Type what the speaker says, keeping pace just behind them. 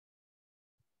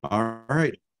All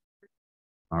right.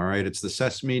 All right. It's the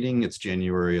SES meeting. It's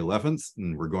January 11th,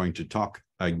 and we're going to talk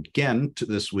again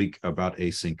this week about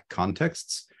async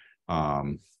contexts.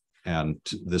 And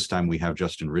this time we have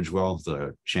Justin Ridgewell,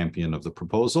 the champion of the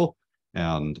proposal.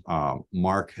 And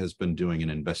Mark has been doing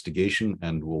an investigation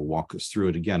and will walk us through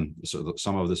it again. So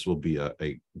some of this will be a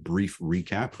brief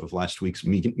recap of last week's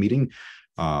meeting.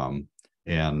 Yeah,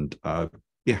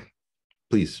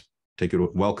 please take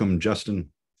it. Welcome,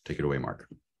 Justin. Take it away, Mark.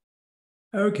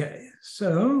 Okay,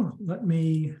 so let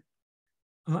me,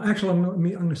 I'm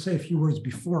going to say a few words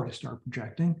before I start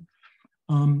projecting.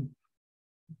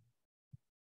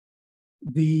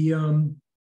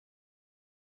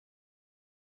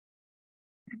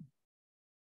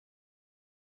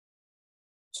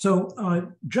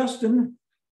 Justin,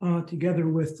 together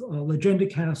with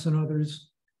Legendicast and others,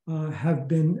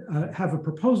 have a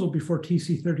proposal before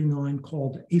TC39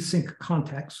 called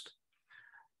AsyncContext,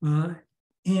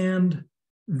 and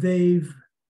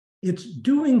it's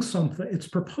doing something. It's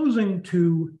proposing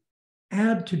to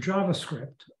add to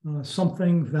JavaScript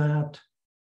something that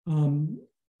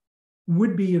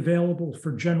would be available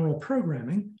for general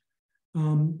programming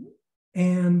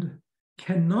and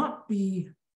cannot be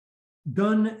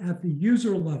done at the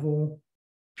user level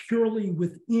purely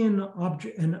within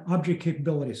an object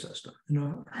capability system.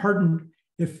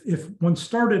 If one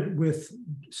started with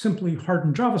simply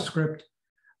hardened JavaScript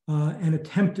and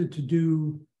attempted to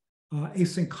do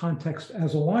async context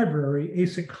as a library,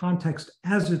 async context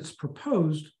as it's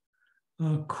proposed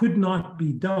could not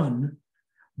be done,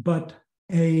 but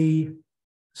a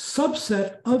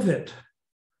subset of it,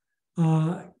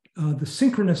 the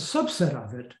synchronous subset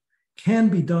of it, can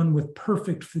be done with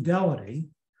perfect fidelity.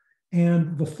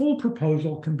 And the full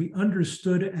proposal can be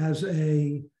understood as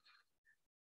a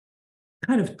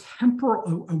kind of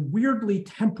a weirdly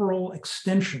temporal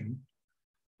extension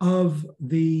of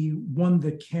the one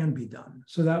that can be done.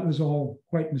 So that was all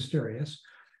quite mysterious.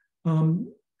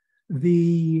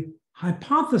 The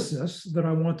hypothesis that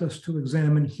I want us to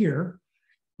examine here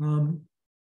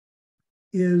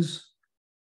is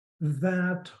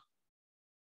that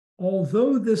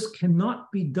although this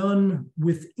cannot be done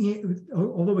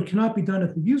although it cannot be done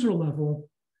at the user level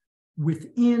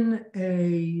within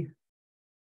a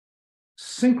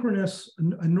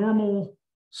normal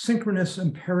synchronous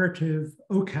imperative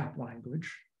OCAP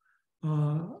language,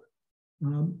 and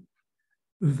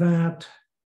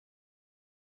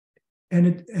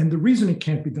the reason it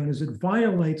can't be done is it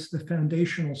violates the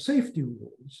foundational safety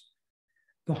rules.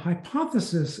 The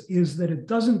hypothesis is that it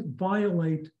doesn't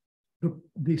violate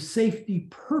the safety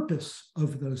purpose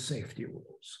of those safety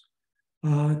rules.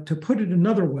 To put it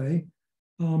another way,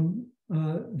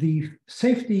 the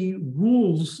safety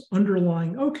rules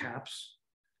underlying OCAPs,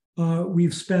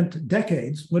 we've spent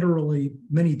decades, literally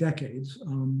many decades,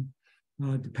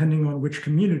 depending on which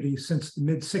community, since the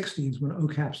mid-60s when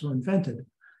OCAPs were invented,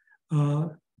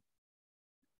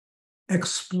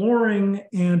 exploring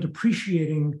and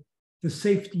appreciating the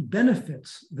safety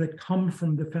benefits that come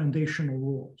from the foundational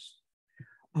rules.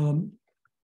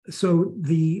 So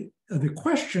the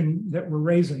question that we're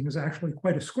raising is actually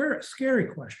quite a scary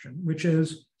question, which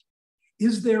is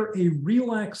there a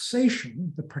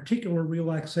relaxation, the particular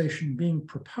relaxation being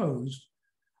proposed,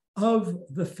 of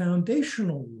the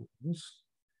foundational rules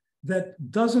that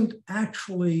doesn't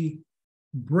actually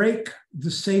break the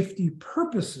safety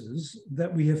purposes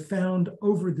that we have found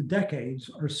over the decades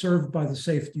are served by the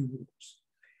safety rules?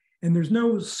 And there's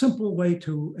no simple way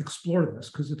to explore this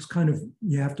because it's kind of,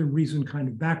 you have to reason kind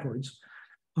of backwards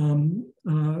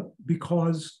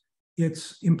because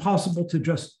it's impossible to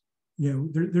just,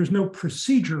 there's no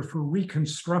procedure for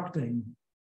reconstructing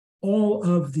all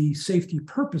of the safety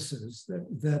purposes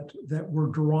that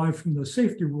were derived from those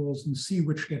safety rules and see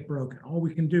which get broken. All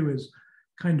we can do is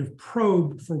kind of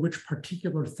probe for which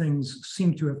particular things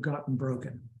seem to have gotten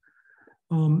broken.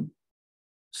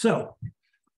 So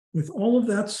with all of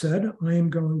that said, I am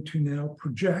going to now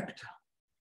project.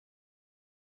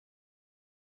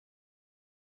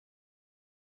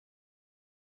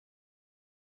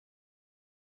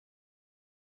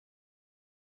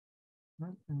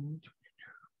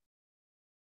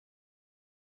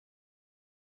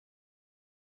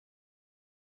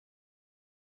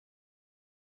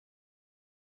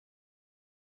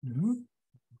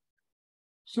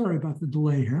 Sorry about the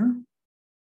delay here.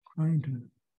 Trying to.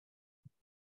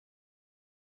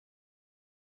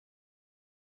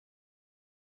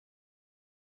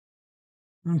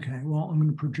 Okay, well, I'm going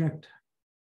to project.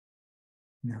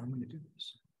 Now I'm going to do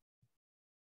this.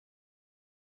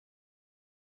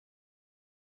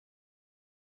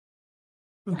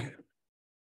 Okay.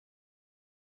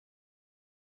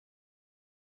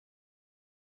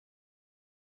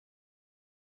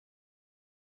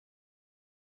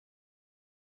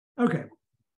 Okay.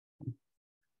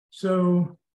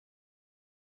 So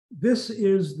this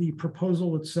is the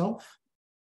proposal itself.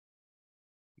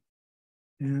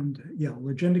 And yeah,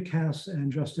 Legenda Cass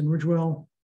and Justin Ridgewell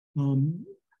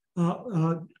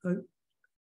are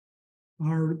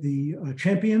the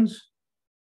champions.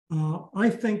 I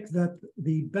think that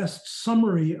the best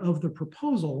summary of the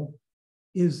proposal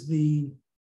is the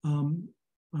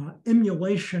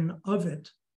emulation of it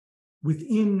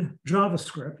within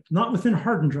JavaScript, not within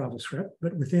hardened JavaScript,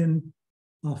 but within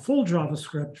full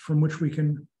JavaScript, from which we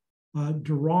can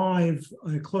derive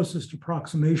a closest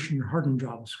approximation in hardened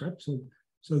JavaScript.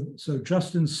 So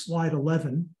Justin's slide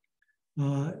 11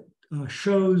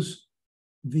 shows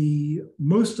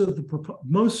most of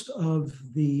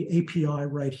the API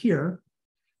right here,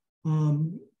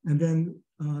 and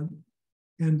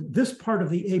this part of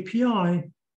the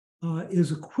API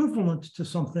is equivalent to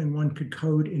something one could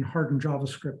code in hardened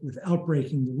JavaScript without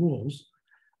breaking the rules.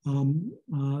 So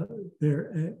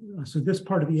this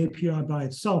part of the API by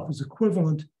itself is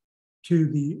equivalent to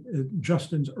the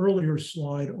Justin's earlier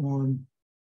slide on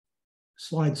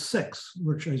slide 6,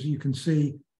 which, as you can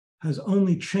see, has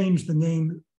only changed the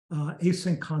name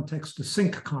AsyncContext to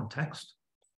SyncContext.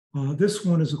 This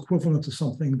one is equivalent to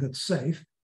something that's safe.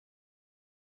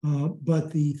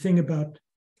 But the thing about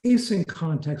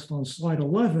AsyncContext on slide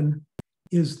 11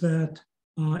 is that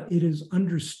it is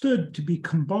understood to be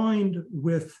combined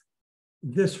with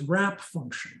this wrap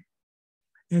function.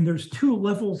 And there's 2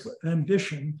 levels of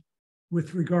ambition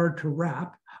with regard to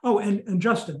wrap. Oh, and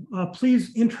Justin,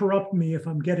 please interrupt me if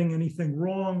I'm getting anything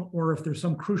wrong or if there's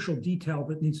some crucial detail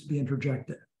that needs to be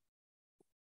interjected.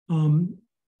 So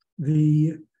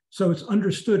it's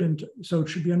understood, and so it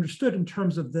should be understood in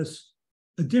terms of this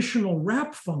additional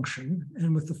wrap function,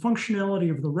 and with the functionality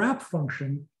of the wrap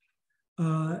function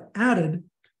added,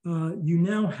 you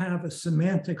now have a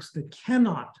semantics that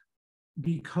cannot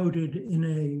be coded in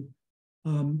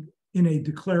a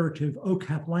declarative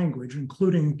OCAP language,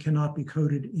 including cannot be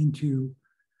coded into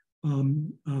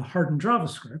hardened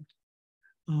JavaScript.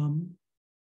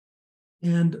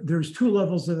 And there's 2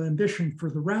 levels of ambition for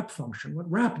the wrap function. What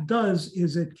wrap does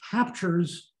is it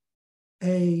captures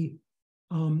the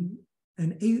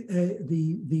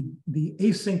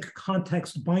async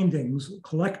context bindings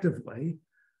collectively,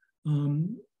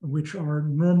 which are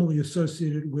normally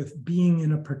associated with being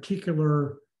in a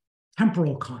particular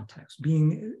temporal context,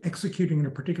 executing in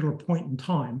a particular point in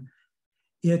time.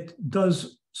 It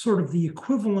does sort of the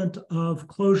equivalent of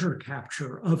closure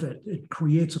capture of it. It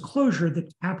creates a closure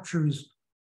that captures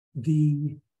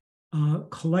the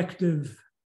collective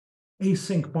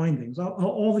async bindings.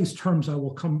 All these terms I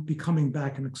will be coming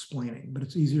back and explaining, but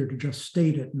it's easier to just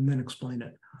state it and then explain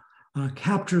it.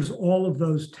 Captures all of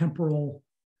those temporal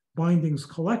bindings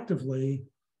collectively,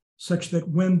 such that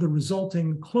when the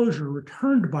resulting closure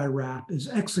returned by wrap is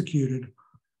executed,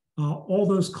 all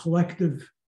those collective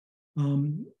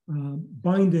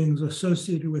bindings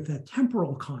associated with that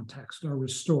temporal context are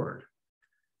restored.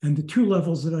 And the 2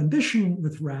 levels of ambition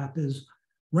with wrap is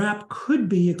wrap could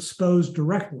be exposed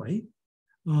directly,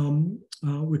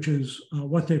 which is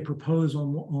what they propose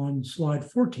on slide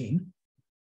 14,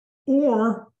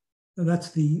 or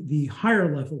that's the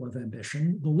higher level of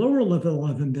ambition. The lower level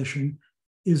of ambition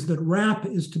is that wrap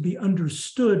is to be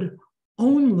understood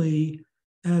only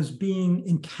as being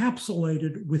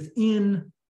encapsulated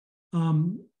within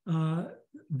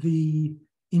the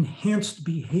enhanced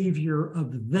behavior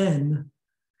of then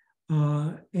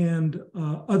and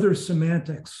other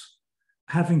semantics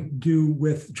having to do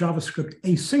with JavaScript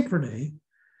asynchrony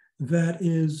that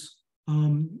is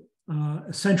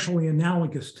essentially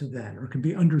analogous to then, or can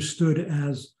be understood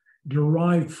as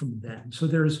derived from then. So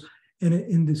there's,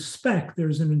 in the spec,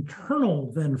 there's an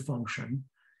internal then function,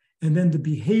 and then the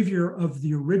behavior of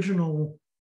the original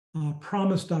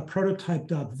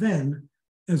promise.prototype.then,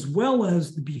 as well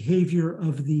as the behavior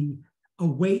of the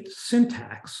await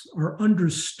syntax, are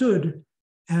understood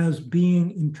as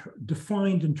being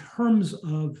defined in terms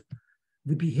of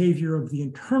the behavior of the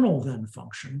internal then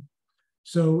function.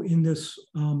 So in this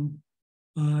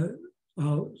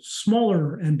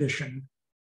smaller ambition,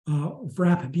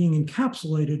 wrap being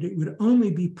encapsulated, it would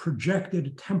only be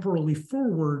projected temporally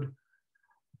forward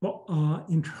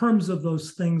in terms of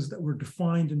those things that were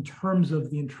defined in terms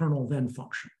of the internal then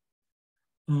function.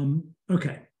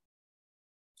 Okay,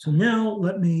 so now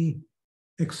let me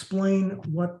explain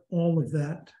what all of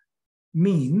that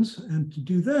means. And to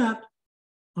do that,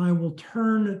 I will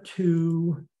turn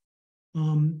to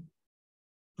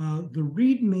the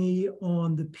README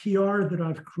on the PR that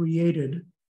I've created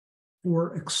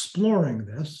for exploring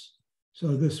this.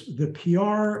 So the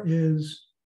PR is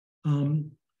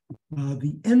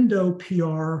the endo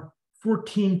PR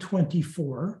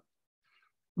 1424.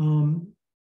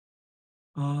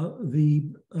 The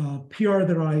PR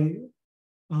that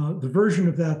the version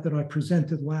of that I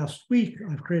presented last week,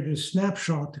 I've created a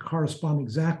snapshot to correspond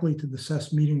exactly to the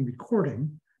SES meeting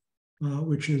recording,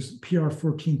 which is PR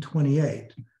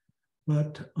 1428.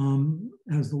 But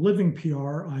as the living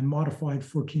PR, I modified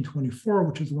 1424,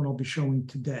 which is the one I'll be showing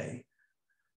today.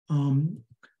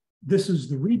 This is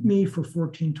the README for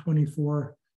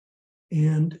 1424,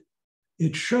 and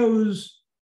it shows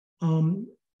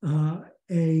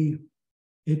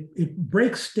it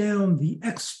breaks down the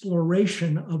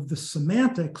exploration of the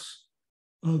semantics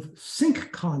of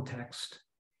sync context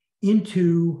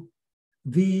into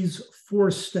these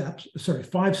 5 steps,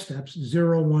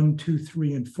 0, 1, 2,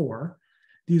 3, and 4.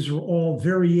 These are all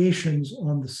variations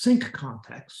on the sync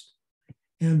context.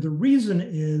 And the reason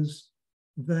is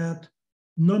that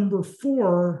number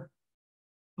 4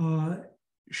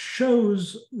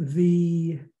 shows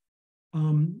the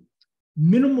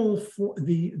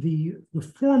the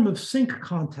form of sync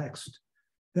context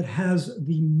that has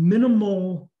the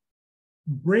minimal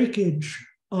breakage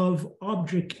of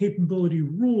object capability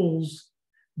rules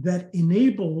that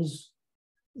enables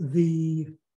the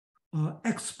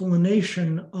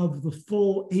explanation of the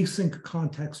full async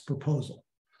context proposal.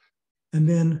 And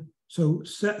then, so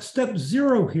step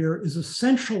 0 here is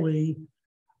essentially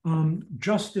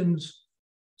Justin's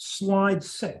slide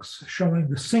 6 showing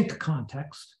the sync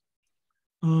context,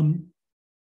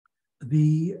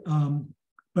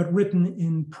 but written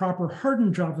in proper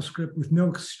hardened JavaScript with no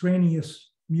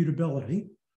extraneous mutability.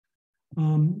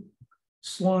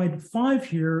 Slide 5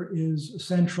 here is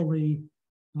essentially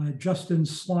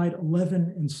Justin's slide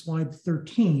 11 and slide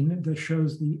 13 that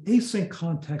shows the async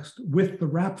context with the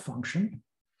wrap function.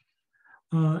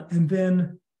 And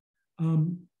then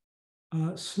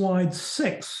slide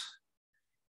 6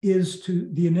 is to,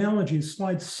 the analogy is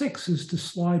slide 6 is to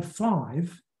slide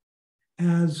 5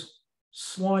 as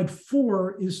slide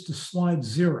 4 is to slide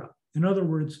 0. In other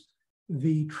words,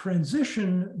 the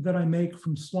transition that I make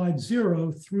from slide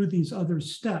 0 through these other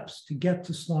steps to get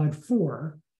to slide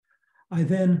 4, I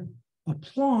then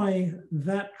apply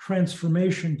that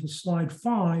transformation to slide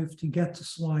 5 to get to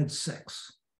slide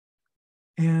 6.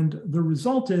 And the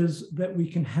result is that we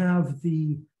can have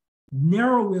the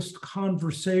narrowest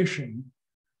conversation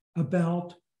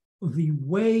about the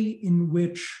way in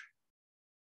which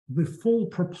the full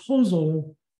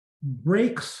proposal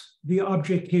breaks the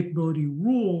object capability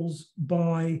rules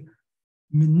by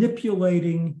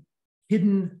manipulating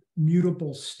hidden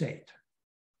mutable state.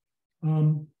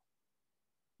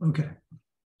 Okay,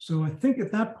 so I think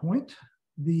at that point,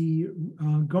 the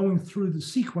going through the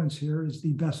sequence here is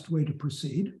the best way to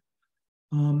proceed.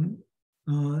 And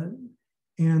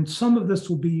some of this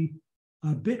will be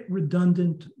a bit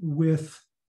redundant with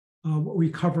what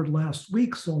we covered last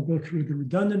week, so I'll go through the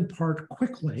redundant part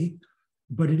quickly,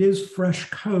 but it is fresh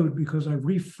code because I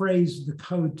rephrased the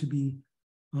code to be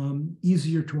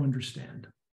easier to understand.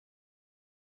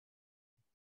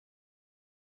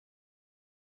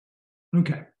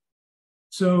 Okay,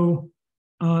 so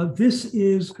this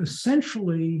is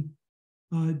essentially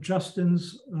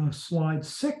Justin's slide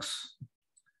 6,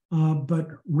 but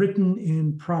written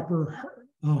in proper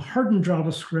hardened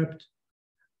JavaScript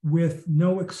with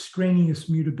no extraneous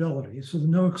mutability. So the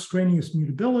no extraneous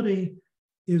mutability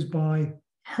is by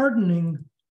hardening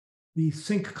the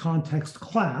sync context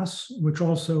class, which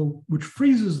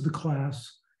freezes the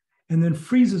class and then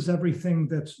freezes everything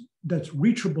that's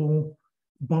reachable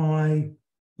by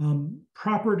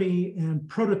property and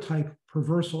prototype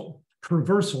traversal,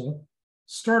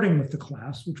 starting with the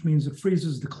class, which means it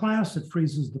freezes the class, it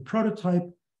freezes the prototype,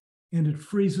 and it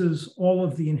freezes all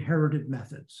of the inherited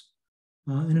methods.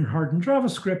 And in hardened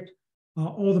JavaScript,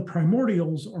 all the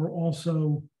primordials are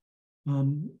also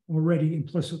already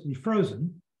implicitly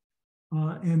frozen.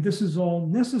 And this is all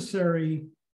necessary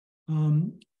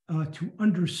to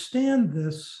understand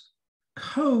this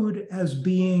code as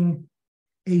being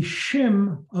a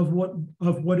shim of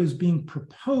what is being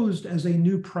proposed as a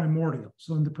new primordial.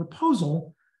 So in the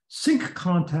proposal, sync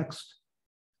context,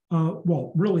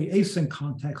 well, really async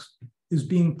context, is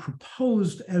being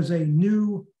proposed as a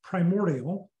new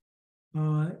primordial.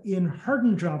 In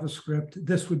hardened JavaScript,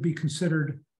 this would be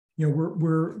considered,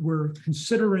 we're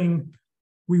considering,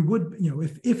 we would,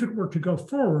 if it were to go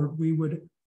forward, we would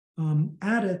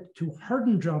add it to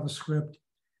hardened JavaScript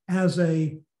as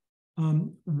a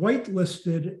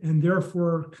whitelisted and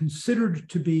therefore considered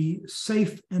to be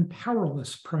safe and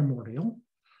powerless primordial.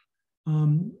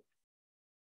 And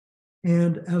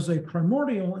as a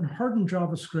primordial in hardened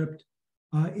JavaScript,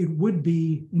 it would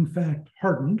be, in fact,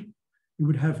 hardened. It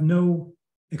would have no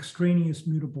extraneous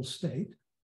mutable state.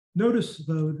 Notice,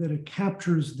 though, that it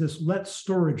captures this let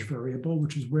storage variable,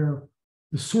 which is where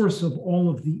the source of all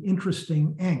of the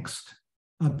interesting angst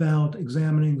about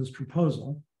examining this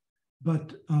proposal.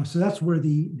 But so that's where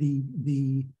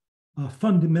the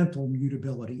fundamental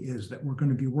mutability is that we're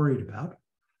going to be worried about.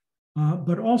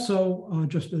 But also,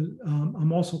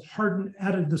 I'm also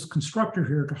added this constructor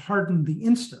here to harden the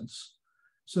instance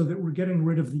so that we're getting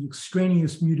rid of the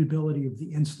extraneous mutability of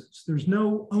the instance. There's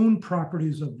no own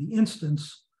properties of the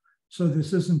instance, so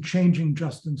this isn't changing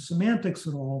just in semantics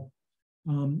at all.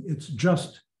 It's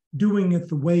just doing it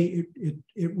the way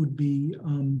it would be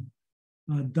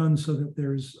done so that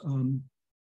there's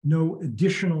no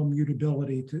additional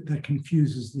mutability that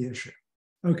confuses the issue.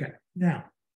 Okay, now,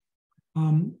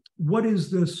 what is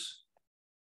this?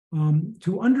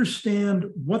 To understand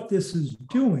what this is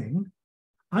doing,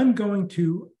 I'm going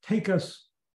to take us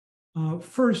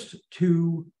first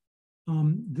to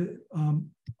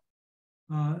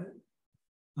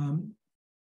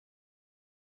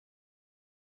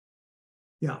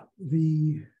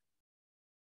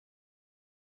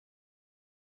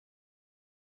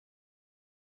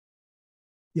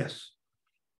yes.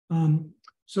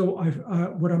 So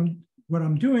what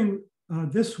I'm doing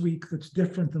this week that's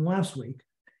different than last week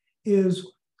is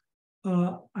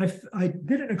I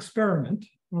did an experiment,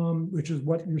 which is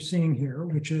what you're seeing here,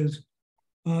 which is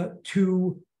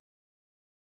to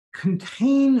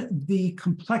contain the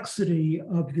complexity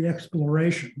of the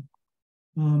exploration.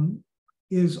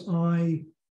 Is I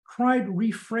tried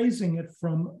rephrasing it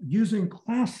from using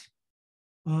class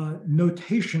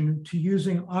notation to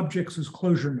using objects as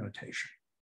closure notation.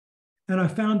 And I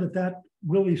found that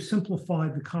really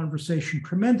simplified the conversation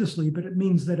tremendously, but it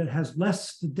means that it has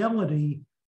less fidelity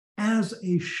as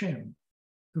a shim.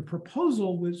 The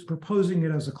proposal was proposing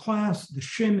it as a class. The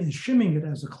shim is shimming it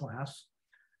as a class.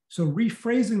 So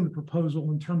rephrasing the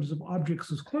proposal in terms of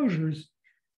objects as closures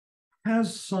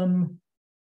has some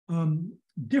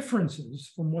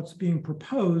differences from what's being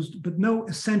proposed, but no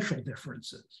essential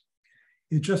differences.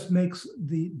 It just makes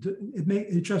the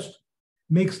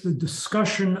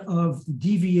discussion of the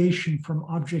deviation from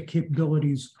object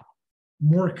capabilities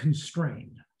more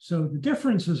constrained. So the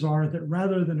differences are that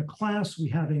rather than a class, we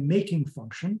have a making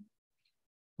function.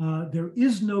 There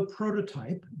is no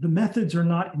prototype. The methods are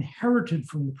not inherited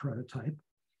from the prototype.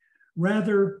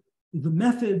 Rather, the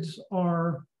methods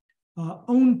are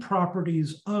own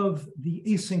properties of the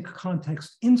async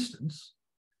context instance,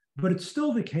 but it's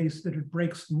still the case that it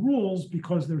breaks the rules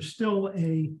because there's still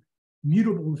a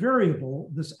mutable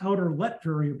variable, this outer let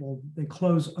variable they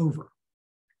close over,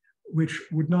 which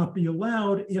would not be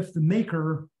allowed if the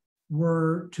maker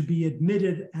were to be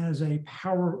admitted as a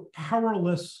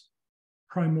powerless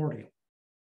primordial.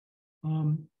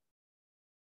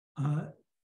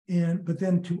 But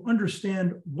then to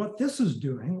understand what this is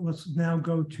doing, let's now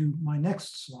go to my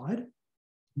next slide,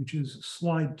 which is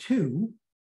slide 2,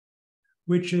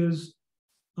 which is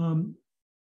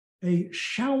a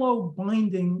shallow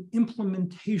binding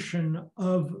implementation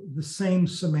of the same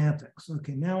semantics.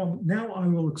 Okay, now I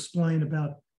will explain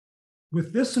about,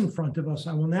 with this in front of us,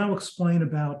 I will now explain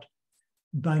about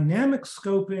dynamic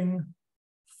scoping,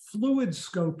 fluid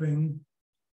scoping,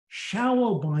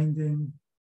 shallow binding,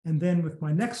 and then with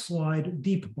my next slide,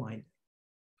 deep binding.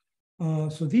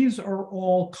 So these are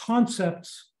all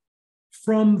concepts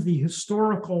from the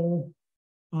historical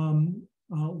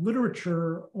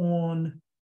literature on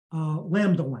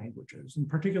Lambda languages, in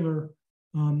particular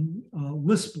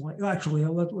Lisp. Actually,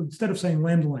 instead of saying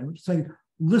Lambda language, say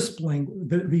Lisp language,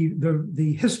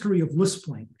 the history of Lisp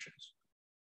languages.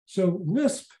 So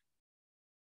Lisp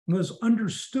was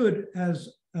understood as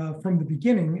from the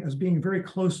beginning as being very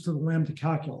close to the Lambda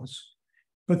calculus,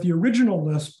 but the original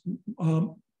Lisp,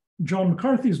 John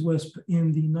McCarthy's Lisp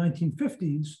in the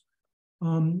 1950s,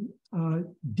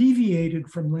 deviated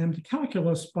from Lambda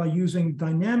calculus by using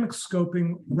dynamic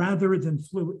scoping rather than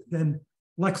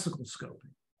lexical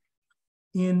scoping.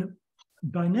 In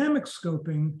dynamic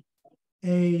scoping,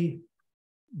 a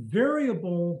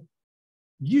variable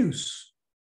use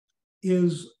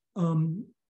is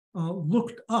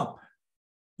looked up,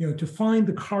 to find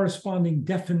the corresponding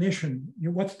definition.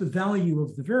 What's the value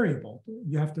of the variable?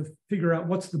 You have to figure out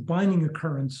what's the binding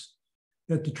occurrence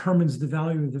that determines the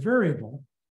value of the variable.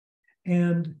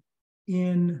 And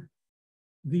in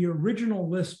the original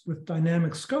Lisp with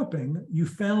dynamic scoping, you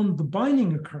found the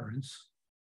binding occurrence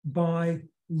by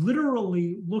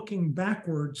literally looking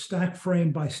backward stack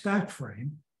frame by stack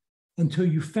frame until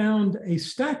you found a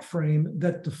stack frame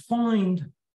that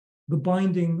defined the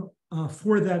binding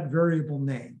for that variable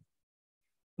name.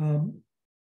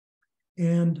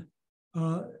 And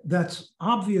that's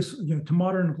obvious, to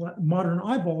modern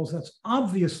eyeballs, that's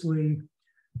obviously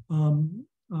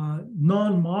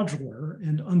non-modular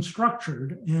and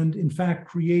unstructured, and in fact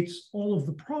creates all of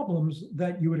the problems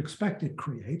that you would expect it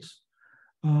creates.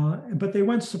 But they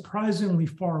went surprisingly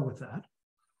far with that.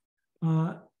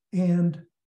 And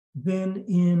then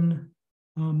in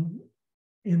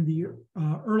the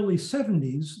early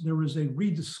 70s, there was a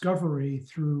rediscovery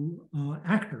through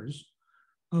actors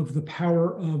of the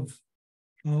power of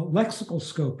lexical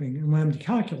scoping and lambda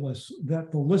calculus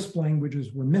that the Lisp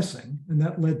languages were missing, and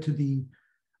that led to the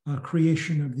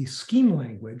creation of the scheme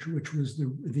language, which was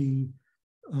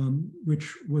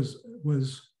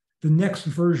the next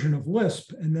version of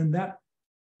Lisp, and then that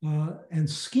and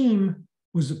scheme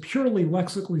was a purely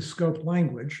lexically scoped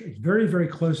language. It's very, very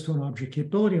close to an object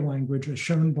capability language, as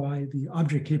shown by the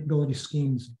object capability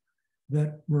schemes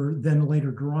that were then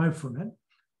later derived from it.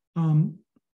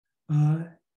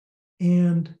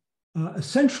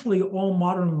 Essentially, all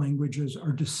modern languages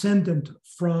are descendant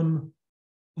from,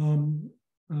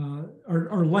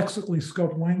 are lexically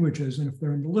scoped languages. And if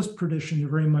they're in the Lisp tradition, they're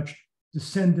very much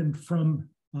descendant from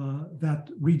that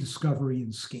rediscovery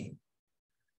in scheme.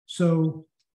 So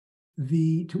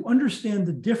to understand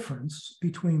the difference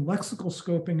between lexical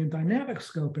scoping and dynamic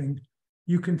scoping,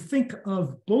 you can think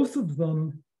of both of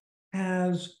them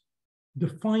as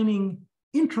defining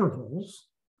intervals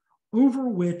over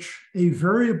which a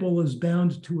variable is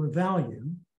bound to a value,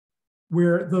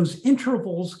 where those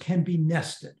intervals can be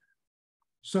nested.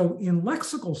 So in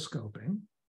lexical scoping,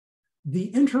 the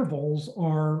intervals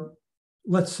are,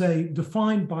 let's say,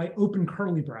 defined by open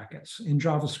curly brackets in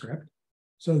JavaScript.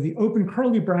 So the open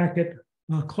curly bracket,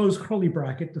 closed curly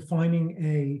bracket, defining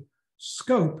a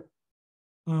scope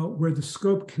where the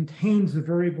scope contains a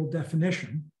variable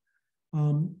definition.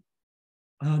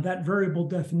 That variable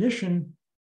definition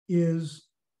is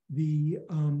the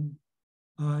one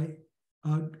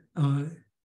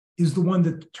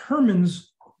that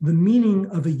determines the meaning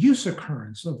of a use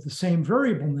occurrence of the same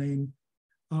variable name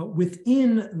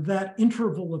within that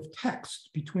interval of text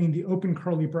between the open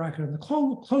curly bracket and the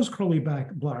closed curly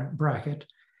bracket,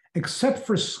 except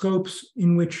for scopes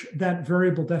in which that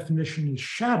variable definition is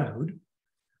shadowed,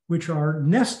 which are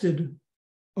nested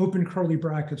open curly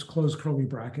brackets, closed curly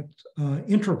bracket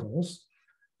intervals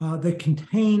that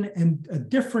contain a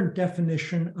different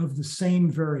definition of the same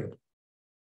variable.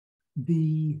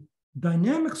 The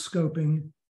dynamic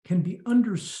scoping can be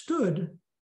understood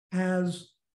as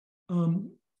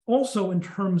also in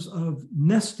terms of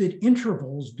nested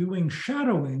intervals doing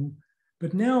shadowing,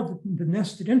 but now the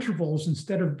nested intervals,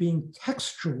 instead of being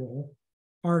textual,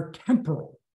 are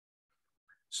temporal.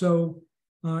 So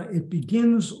it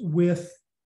begins with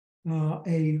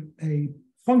a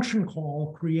function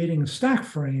call creating a stack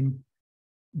frame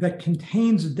that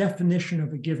contains a definition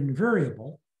of a given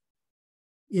variable.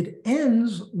 It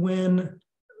ends when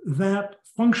that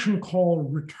function call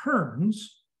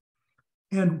returns.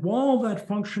 And while that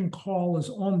function call is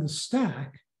on the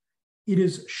stack, it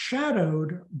is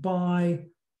shadowed by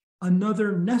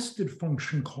another nested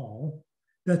function call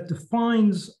that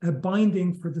defines a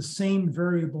binding for the same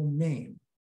variable name.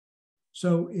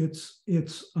 So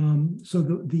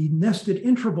the nested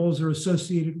intervals are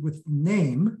associated with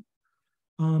name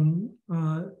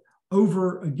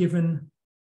over a given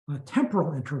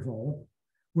temporal interval,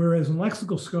 whereas in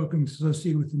lexical scoping is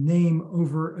associated with the name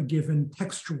over a given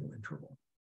textual interval.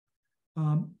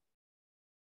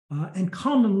 And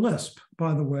Common Lisp,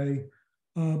 by the way,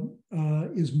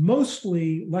 is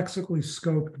mostly lexically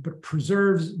scoped, but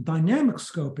preserves dynamic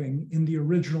scoping in the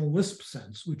original Lisp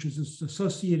sense, which is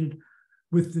associated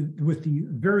with the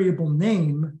variable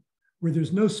name, where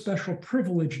there's no special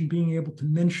privilege in being able to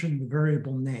mention the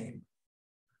variable name.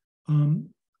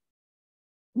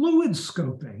 Fluid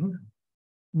scoping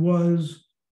was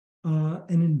an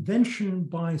invention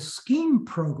by scheme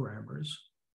programmers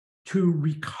to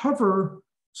recover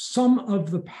some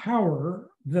of the power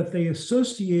that they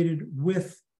associated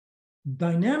with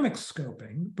dynamic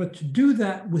scoping, but to do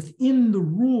that within the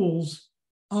rules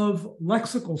of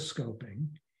lexical scoping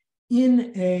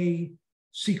in a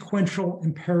sequential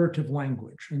imperative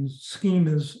language. And scheme,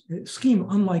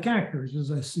 unlike actors, is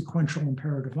a sequential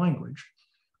imperative language.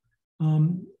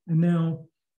 And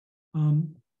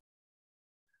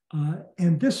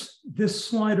this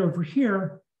slide over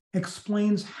here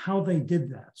explains how they did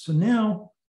that. So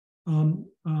now,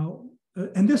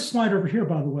 and this slide over here,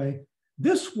 by the way,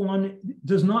 this one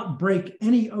does not break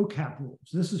any OCAP rules.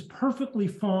 This is perfectly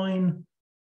fine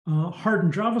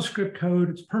hardened JavaScript code.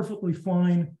 It's perfectly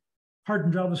fine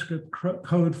hardened JavaScript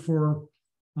code for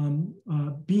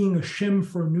being a shim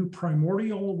for a new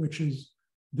primordial, which is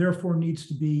therefore needs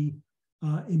to be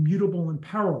immutable and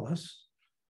powerless.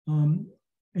 And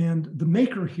the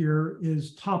maker here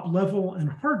is top level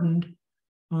and hardened,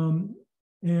 and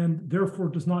therefore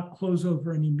does not close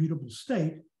over any mutable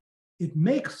state. It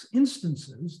makes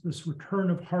instances, this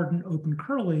return of hardened open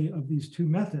curly of these two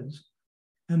methods,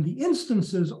 and the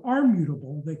instances are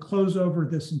mutable. They close over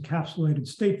this encapsulated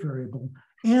state variable,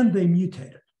 and they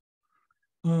mutate it.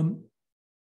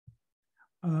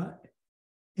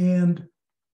 And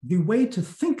the way to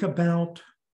think about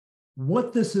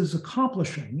what this is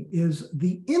accomplishing is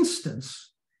the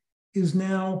instance is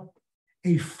now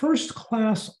a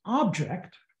first-class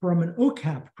object from an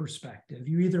OCAP perspective.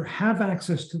 You either have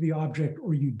access to the object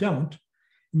or you don't,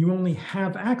 and you only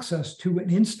have access to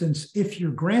an instance if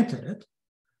you're granted it.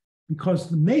 Because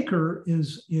the maker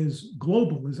is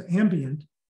global, is ambient,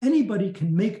 anybody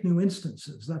can make new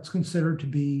instances. That's considered to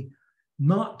be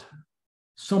not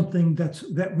something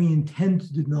that we intend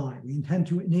to deny. We intend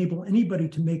to enable anybody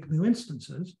to make new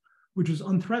instances, which is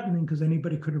unthreatening because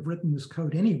anybody could have written this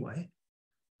code anyway.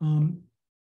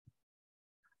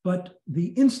 But the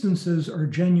instances are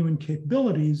genuine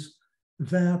capabilities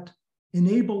that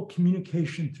enable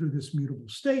communication through this mutable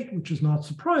state, which is not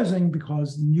surprising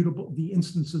because the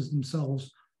instances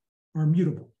themselves are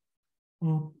mutable.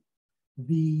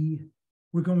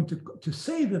 We're going to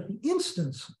say that the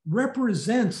instance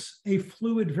represents a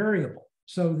fluid variable.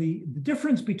 So the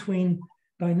difference between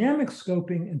dynamic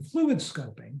scoping and fluid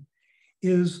scoping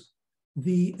is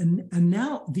the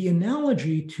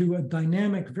analogy to a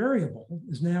dynamic variable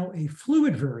is now a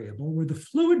fluid variable, where the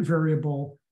fluid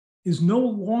variable is no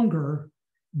longer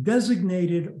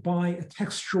designated by a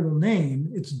textual name.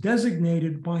 It's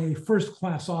designated by a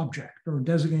first-class object, or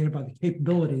designated by the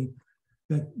capability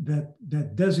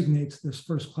that designates this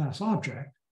first-class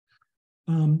object.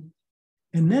 And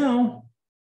now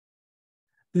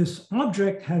this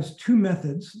object has two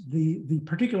methods. The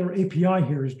particular API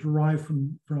here is derived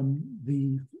from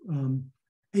the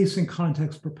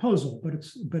AsyncContext proposal,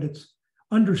 but it's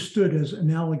understood as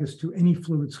analogous to any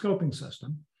fluid scoping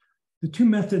system. The two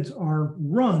methods are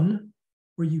run,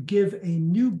 where you give a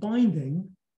new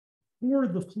binding for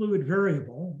the fluid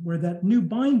variable, where that new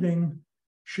binding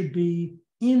should be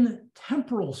in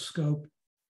temporal scope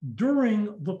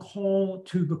during the call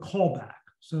to the callback.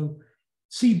 So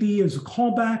CB is a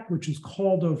callback, which is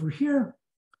called over here.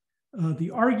 The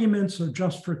arguments are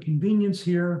just for convenience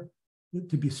here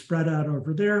to be spread out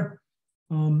over there.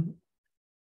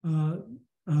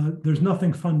 There's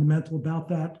nothing fundamental about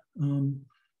that.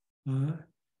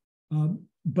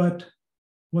 But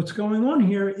what's going on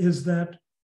here is that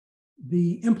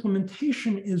the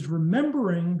implementation is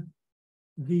remembering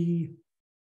the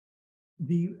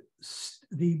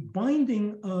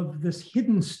binding of this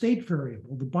hidden state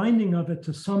variable, the binding of it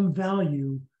to some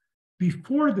value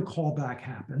before the callback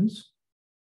happens.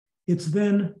 It's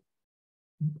then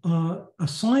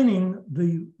assigning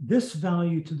this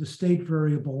value to the state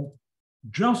variable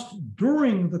just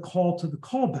during the call to the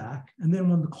callback. And then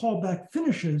when the callback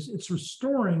finishes, it's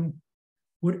restoring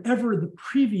whatever the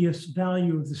previous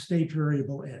value of the state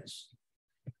variable is.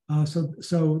 So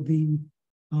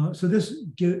this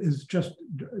is just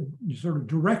sort of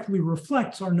directly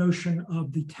reflects our notion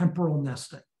of the temporal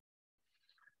nesting.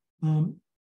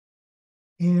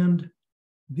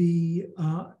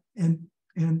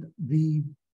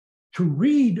 To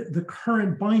read the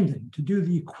current binding, to do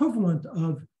the equivalent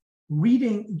of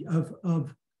reading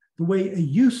of the way a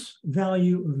use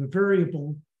value of a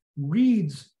variable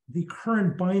reads the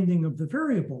current binding of the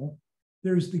variable,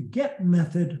 there's the get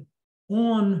method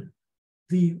on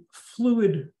the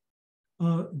fluid,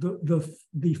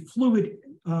 the fluid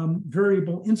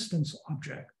variable instance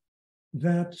object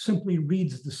that simply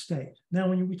reads the state. Now,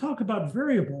 when we talk about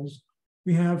variables,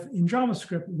 we have in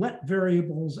JavaScript let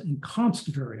variables and const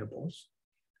variables,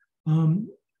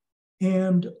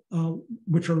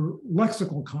 which are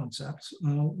lexical concepts.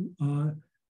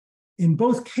 In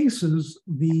both cases,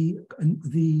 the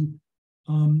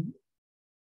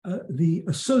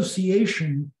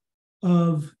association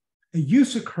of a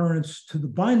use occurrence to the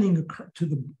binding to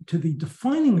the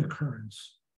defining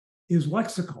occurrence is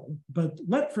lexical, but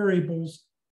let variables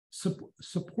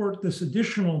support this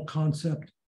additional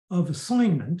concept of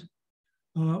assignment.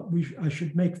 I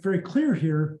should make very clear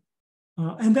here,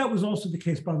 and that was also the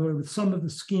case, by the way, with some of the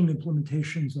scheme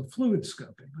implementations of fluid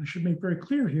scoping. I should make very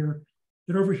clear here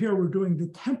that over here we're doing the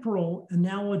temporal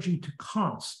analogy to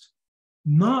const,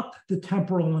 not the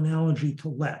temporal analogy to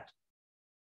let.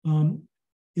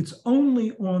 It's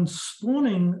only on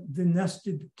spawning the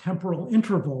nested temporal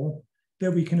interval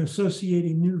that we can associate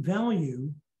a new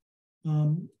value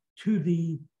to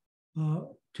the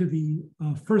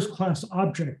first-class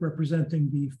object representing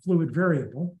the fluid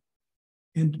variable.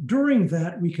 And during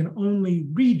that, we can only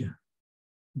read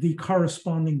the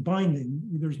corresponding binding.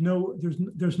 There's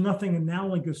nothing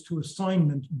analogous to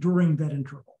assignment during that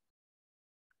interval.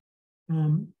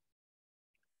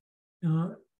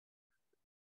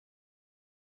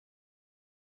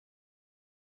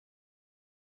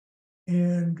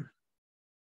 And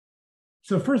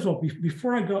so first of all,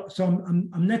 before I go, so I'm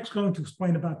next going to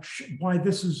explain about why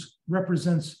this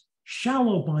represents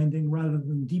shallow binding rather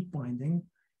than deep binding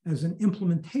as an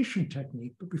implementation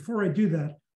technique. But before I do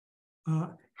that,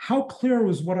 how clear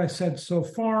was what I said so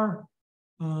far?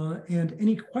 And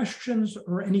any questions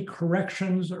or any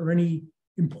corrections or any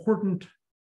important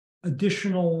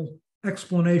additional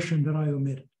explanation that I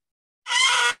omitted?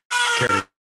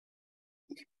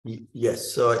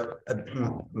 Yes, so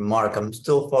Mark, I'm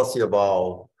still fussy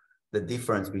about the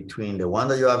difference between the one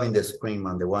that you have in the screen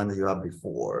and the one that you have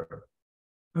before.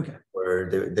 Okay. Where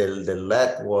the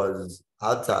let was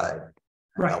outside.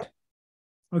 Right.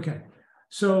 Okay.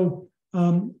 So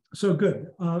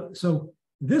good. So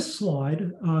this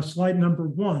slide, slide number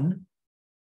 1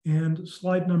 and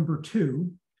slide number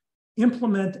 2,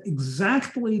 implement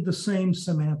exactly the same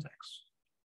semantics,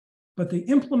 but they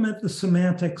implement the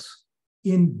semantics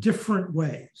in different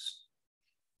ways.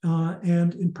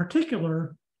 And in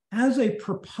particular, as a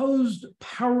proposed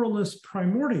powerless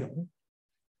primordial,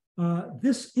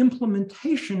 this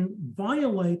implementation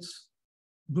violates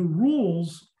the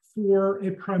rules for a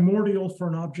primordial for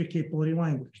an object capability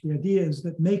language. The idea is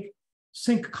that make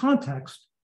sync context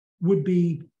would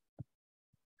be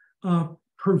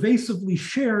pervasively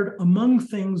shared among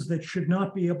things that should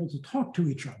not be able to talk to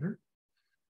each other.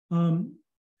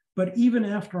 But even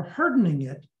after hardening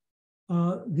it,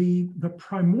 the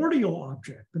primordial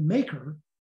object, the maker,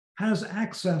 has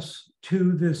access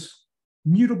to this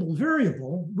mutable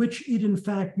variable, which it in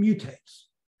fact mutates.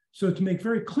 So to make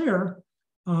very clear,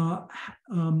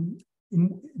 in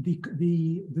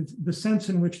the sense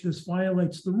in which this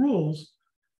violates the rules,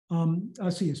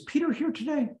 let's see, is Peter here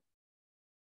today?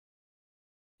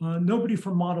 Nobody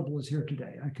from Moddable is here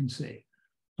today, I can see.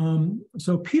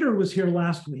 So Peter was here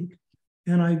last week,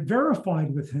 and I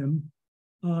verified with him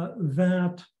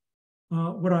that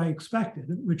what I expected,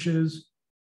 which is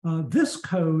this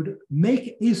code,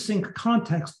 make async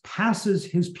context, passes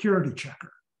his purity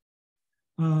checker.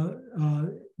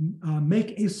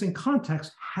 Make async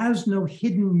context has no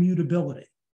hidden mutability.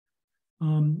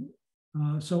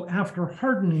 So after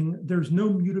hardening, there's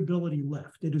no mutability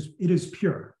left. It is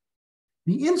pure.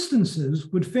 The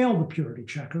instances would fail the purity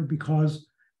checker because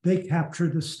they capture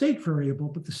the state variable,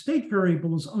 but the state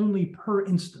variable is only per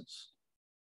instance.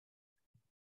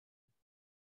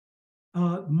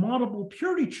 Moddable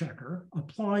purity checker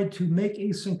applied to make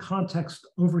async context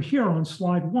over here on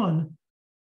slide 1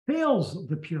 fails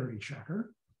the purity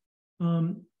checker.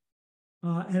 And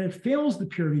it fails the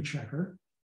purity checker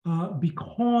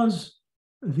because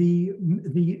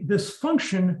this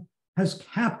function has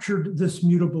captured this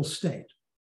mutable state.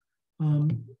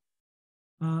 And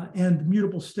the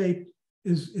mutable state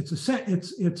is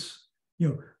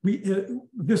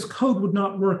this code would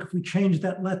not work if we changed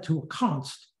that let to a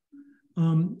const.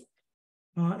 And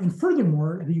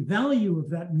furthermore, the value of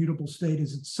that mutable state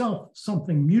is itself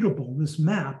something mutable, this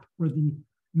map, where the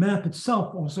map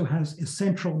itself also has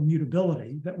essential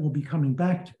mutability that we'll be coming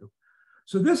back to.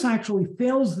 So this actually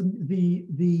fails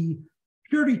the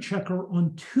purity checker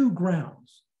on 2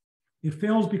 grounds. It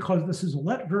fails because this is a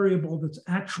let variable that's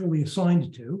actually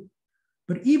assigned to,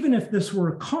 but even if this were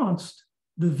a const,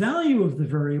 the value of the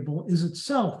variable is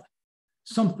itself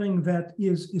something that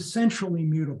is essentially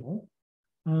mutable.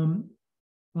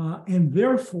 And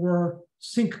therefore,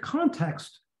 sync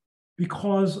context,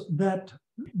 because that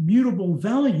mutable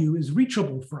value is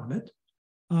reachable from it,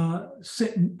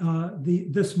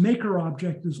 this maker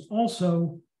object is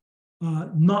also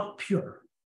not pure.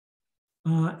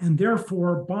 And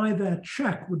therefore, by that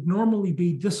check, would normally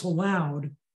be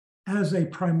disallowed as a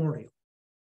primordial.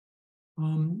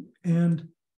 In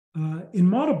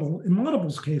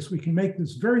Moddable's case, we can make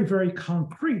this very, very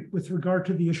concrete with regard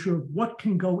to the issue of what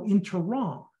can go into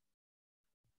ROM.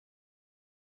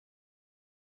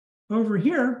 Over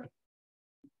here,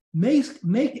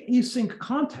 make async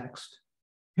context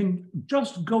can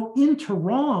just go into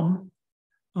ROM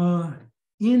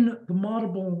in the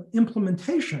Moddable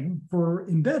implementation for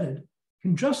embedded,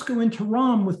 can just go into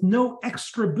ROM with no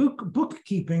extra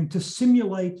bookkeeping to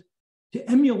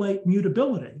emulate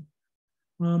mutability.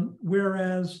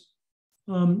 Whereas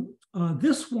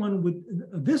this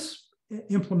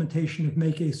implementation of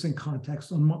make async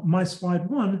context on my slide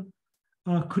 1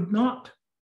 could not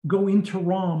go into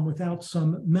ROM without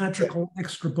some magical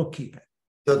extra bookkeeping.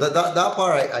 So that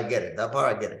part I get it. That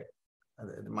part I get it.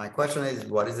 My question is,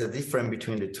 what is the difference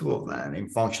between the two of them in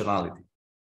functionality?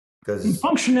 Because in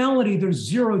functionality, there's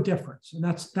zero difference, and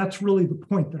that's really the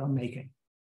point that I'm making,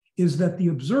 is that the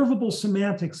observable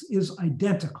semantics is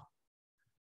identical,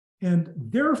 and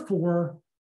therefore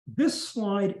this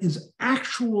slide is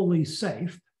actually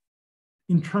safe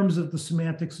in terms of the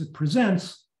semantics it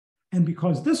presents. And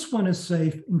because this one is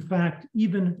safe, in fact,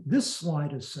 even this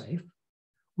slide is safe,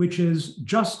 which is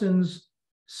Justin's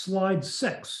slide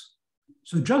 6.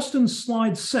 So Justin's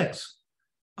slide 6,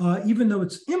 even though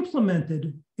it's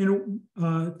implemented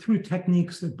through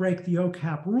techniques that break the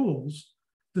OCAP rules,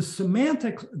 the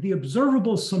semantics, the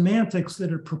observable semantics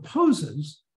that it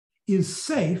proposes is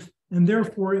safe. And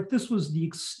therefore, if this was the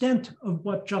extent of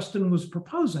what Justin was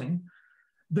proposing,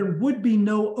 there would be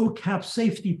no OCAP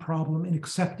safety problem in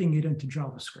accepting it into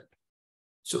JavaScript.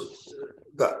 So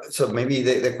maybe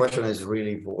the question is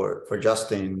really for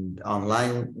Justin on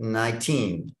line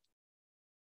 19.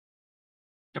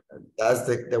 That's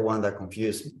the one that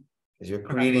confused me, because you're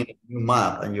creating a new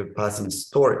map and you're passing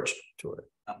storage to it.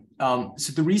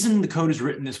 So the reason the code is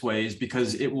written this way is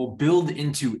because it will build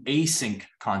into async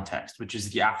context, which is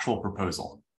the actual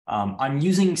proposal. I'm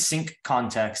using sync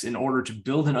context in order to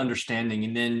build an understanding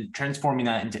and then transforming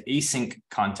that into async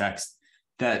context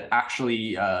that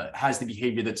actually has the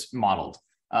behavior that's modeled.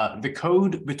 The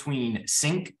code between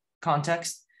sync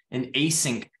context and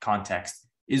async context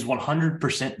is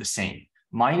 100% the same,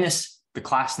 minus the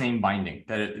class name binding,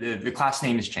 that the class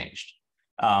name is changed.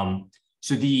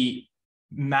 So the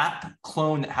map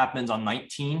clone that happens on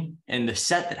 19 and the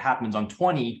set that happens on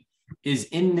 20 is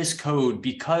in this code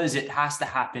because it has to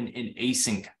happen in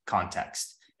async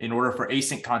context in order for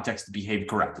async context to behave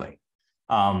correctly.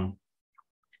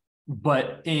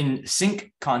 But in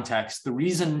sync context, the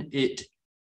reason it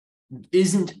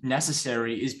isn't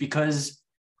necessary is because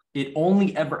it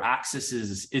only ever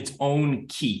accesses its own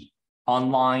key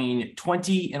on line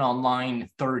 20 and on line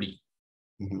 30.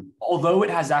 Mm-hmm. Although it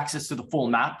has access to the full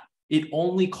map, it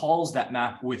only calls that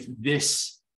map with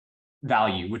this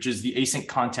value, which is the async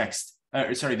context,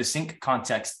 the sync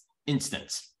context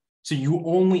instance. So you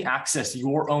only access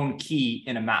your own key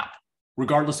in a map,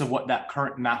 regardless of what that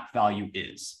current map value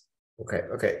is.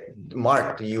 Okay.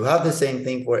 Mark, do you have the same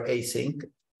thing for async?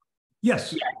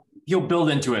 Yes. Yeah, he'll build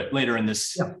into it later in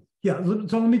this. Yeah.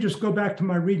 So let me just go back to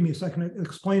my README so I can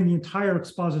explain the entire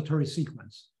expository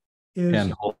sequence.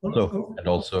 And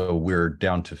also we're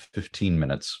down to 15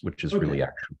 minutes, which is really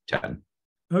actually 10.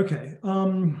 Okay.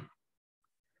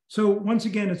 So once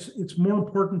again, it's more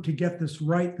important to get this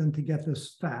right than to get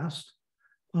this fast.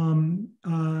 And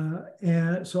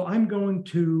so I'm going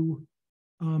to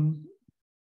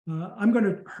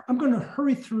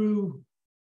hurry through.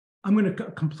 I'm going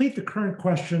to complete the current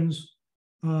questions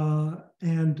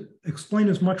and explain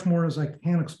as much more as I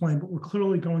can explain. But we're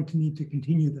clearly going to need to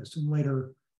continue this in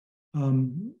later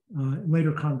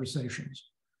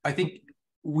conversations. I think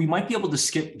we might be able to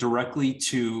skip directly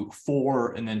to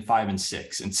 4 and then 5 and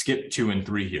 6 and skip 2 and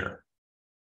 3 here.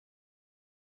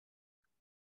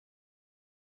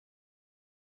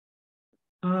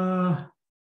 I'll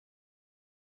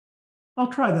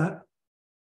try that.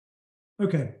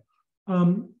 Okay.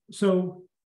 So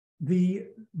the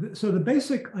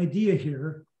basic idea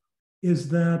here is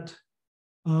that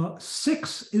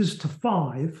 6 is to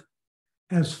 5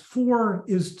 as 4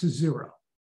 is to 0.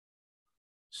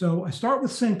 So I start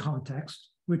with sync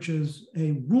context, which is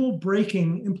a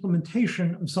rule-breaking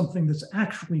implementation of something that's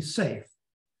actually safe.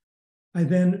 I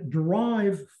then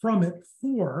derive from it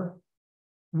 4,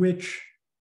 which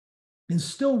is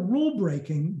still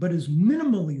rule-breaking, but is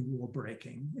minimally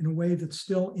rule-breaking in a way that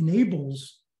still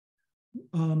enables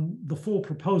the full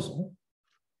proposal.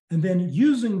 And then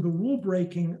using the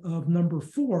rule-breaking of number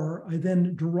 4, I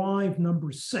then derive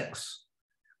number 6,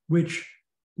 which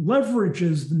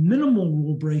leverages the minimal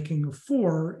rule breaking of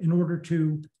 4 in order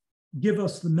to give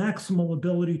us the maximal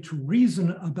ability to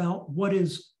reason about what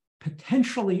is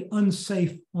potentially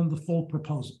unsafe on the full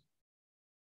proposal.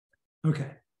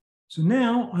 Okay, so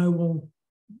now I will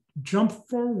jump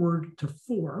forward to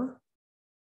 4.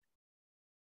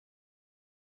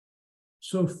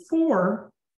 So 4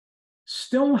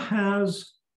 still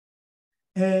has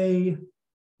a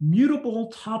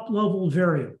mutable top-level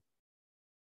variable,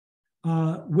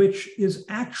 which is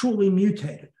actually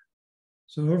mutated.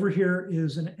 So over here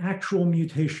is an actual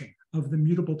mutation of the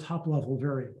mutable top-level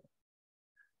variable.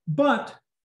 But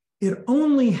it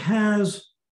only has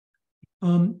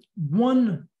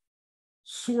one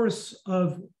source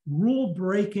of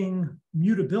rule-breaking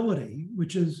mutability,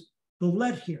 which is the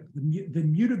let here, the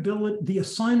mutability, the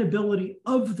assignability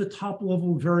of the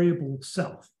top-level variable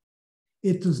itself.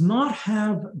 It does not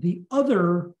have the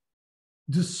other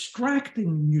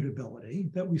distracting mutability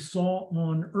that we saw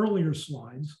on earlier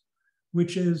slides,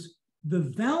 which is the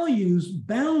values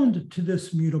bound to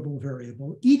this mutable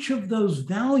variable. Each of those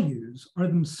values are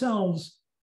themselves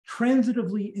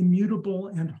transitively immutable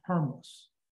and harmless.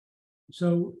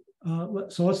 So,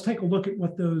 let's take a look at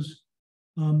what those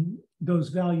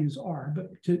values are.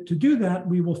 But to do that,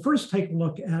 we will first take a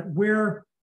look at where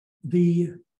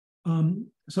the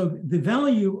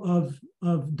value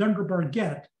of Dunderbar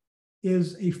get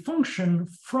is a function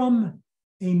from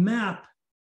a map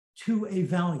to a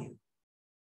value.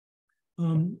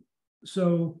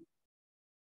 So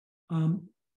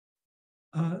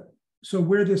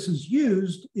where this is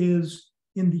used is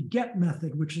in the get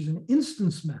method, which is an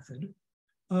instance method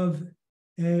of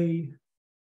a,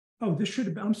 this should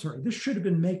have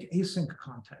been make async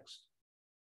context.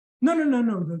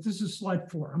 No, this is slide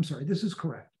 4. I'm sorry, this is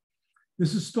correct.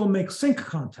 This is still make sync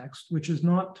context, which is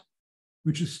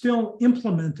still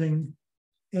implementing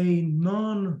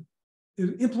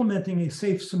implementing a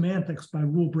safe semantics by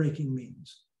rule-breaking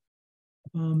means.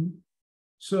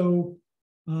 So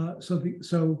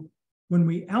when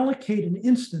we allocate an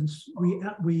instance, we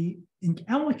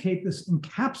allocate this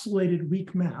encapsulated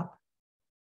weak map,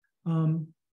 and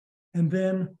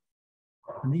then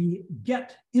the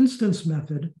get instance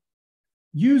method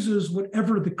uses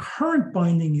whatever the current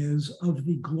binding is of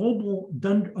the global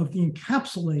of the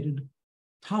encapsulated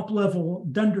top-level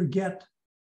dunder get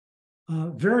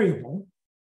variable,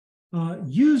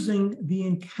 using the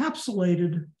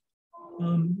encapsulated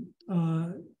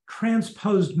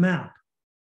transposed map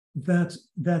that's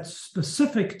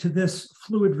specific to this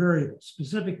fluid variable,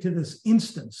 specific to this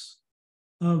instance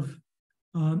of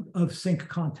sync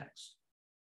context.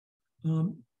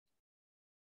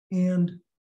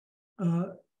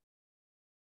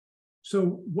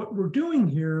 So what we're doing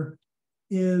here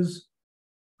is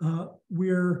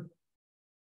we're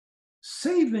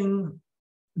saving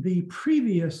the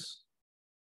previous.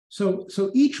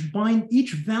 So each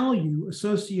value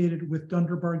associated with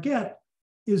Dunderbar get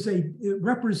it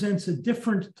represents a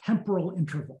different temporal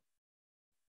interval.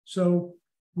 So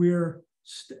we're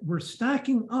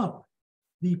stacking up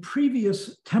the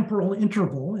previous temporal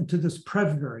interval into this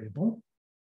prev variable.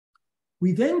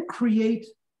 We then create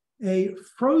a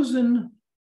frozen,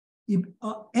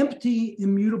 empty,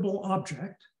 immutable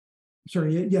object.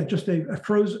 Just a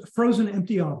frozen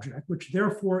empty object, which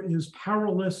therefore is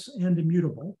powerless and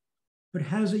immutable, but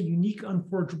has a unique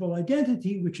unforgeable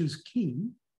identity, which is key.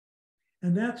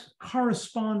 And that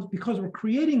corresponds, because we're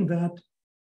creating that,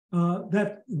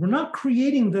 we're not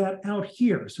creating that out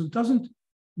here. So it doesn't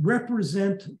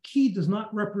represent, key does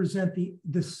not represent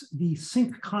the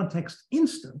sync context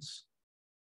instance.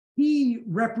 Key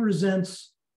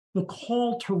represents the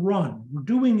call to run. We're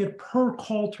doing it per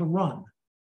call to run.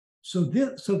 So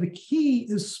the key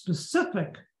is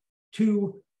specific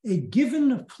to a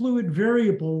given fluid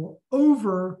variable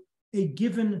over a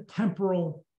given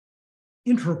temporal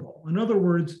interval. In other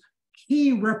words,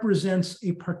 key represents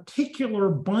a particular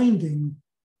binding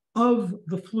of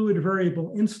the fluid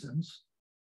variable instance,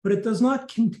 but it does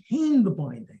not contain the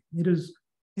binding. It is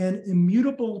an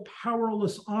immutable,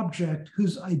 powerless object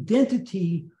whose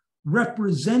identity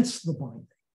represents the binding.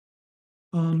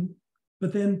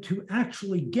 But then to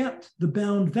actually get the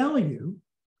bound value,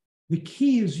 the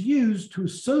key is used to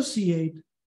associate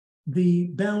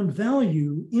the bound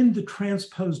value in the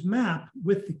transposed map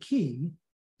with the key.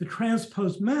 The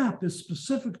transposed map is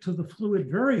specific to the fluid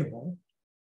variable,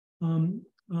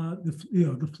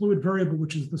 the fluid variable,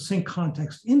 which is the sync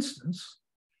context instance.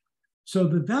 So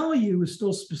the value is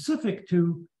still specific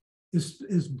to,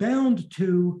 is bound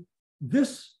to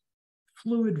this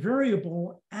fluid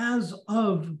variable as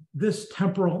of this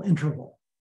temporal interval.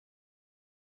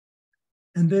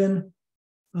 And then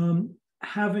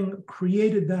having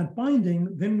created that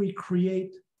binding, then we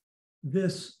create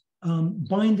this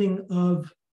binding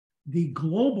of the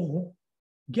global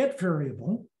get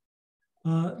variable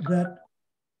that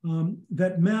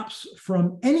maps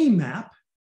from any map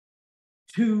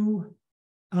to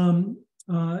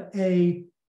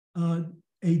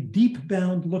a deep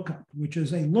bound lookup, which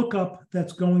is a lookup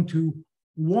that's going to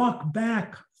walk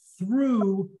back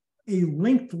through a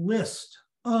linked list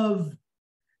of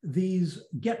these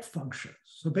get functions.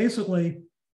 So basically,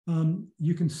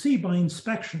 you can see by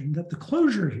inspection that the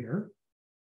closure here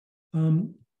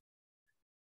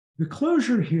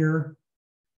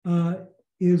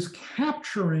is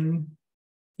capturing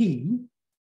key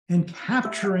and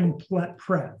capturing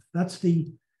prev. That's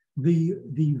the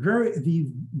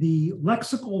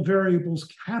lexical variables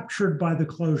captured by the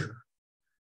closure.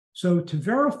 So to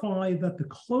verify that the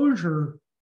closure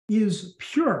is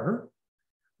pure,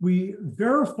 we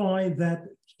verify that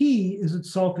key is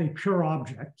itself a pure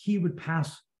object. Key would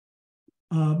pass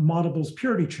Modible's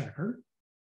purity checker.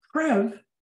 Prev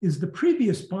is the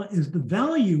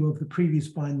value of the previous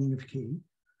binding of key,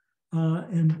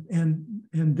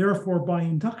 and therefore by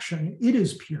induction it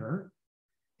is pure,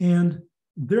 and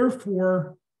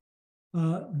therefore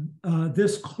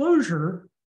this closure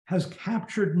has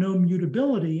captured no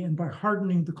mutability, and by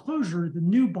hardening the closure, the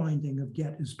new binding of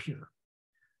get is pure.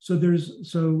 So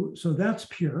that's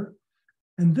pure,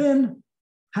 and then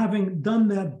having done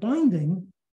that binding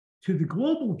to the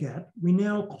global get, we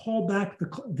now call back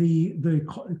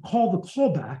call the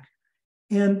callback.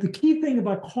 And the key thing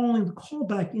about calling the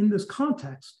callback in this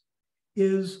context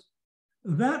is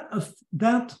that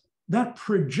that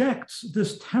projects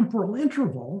this temporal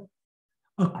interval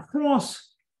across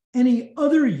any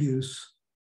other use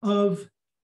of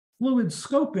fluid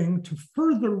scoping to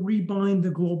further rebind the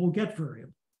global get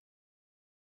variable.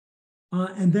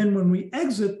 And then when we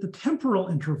exit the temporal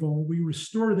interval, we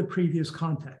restore the previous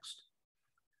context.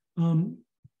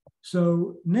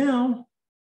 So now,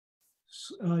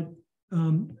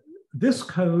 this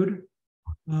code,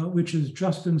 which is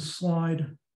Justin's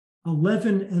slide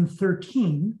 11 and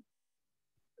 13,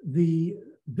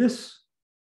 this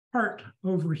part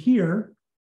over here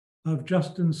of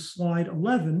Justin's slide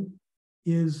 11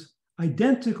 is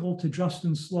identical to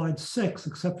Justin's slide 6,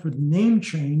 except for the name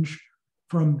change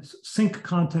from sync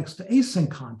context to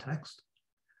async context.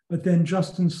 But then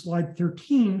Justin's slide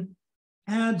 13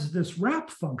 adds this wrap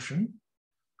function,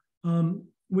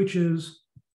 which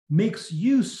makes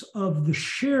use of the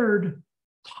shared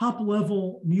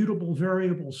top-level mutable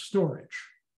variable storage.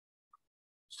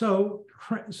 So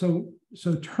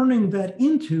turning that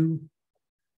into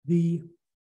the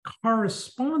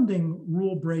corresponding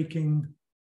rule breaking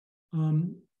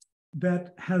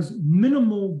that has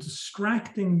minimal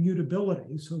distracting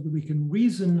mutability so that we can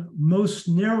reason most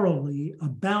narrowly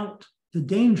about the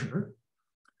danger.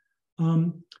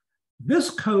 This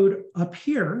code up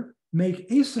here, make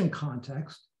async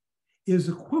context, is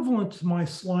equivalent to my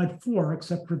slide 4,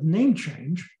 except for the name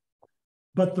change.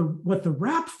 But what the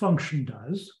wrap function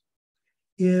does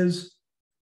is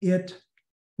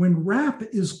when wrap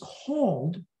is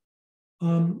called,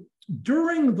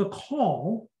 during the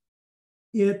call,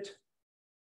 it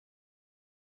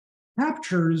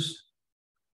captures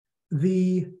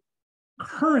the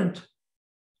current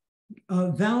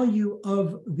value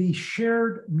of the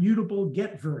shared mutable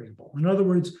get variable. In other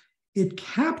words, it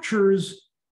captures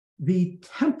the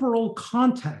temporal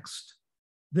context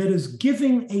that is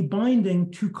giving a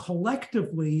binding to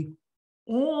collectively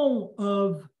all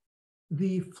of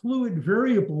the fluid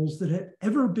variables that have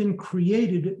ever been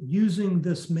created using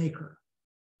this maker.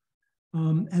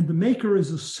 And the maker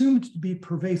is assumed to be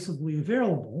pervasively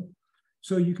available.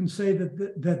 So you can say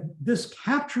that this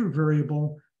capture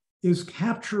variable is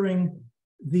capturing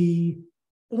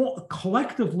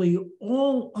collectively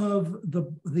all of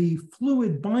the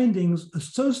fluid bindings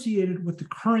associated with the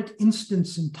current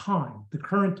instance in time, the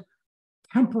current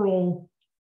temporal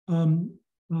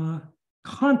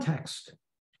context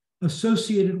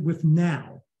associated with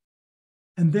now.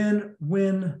 And then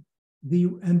when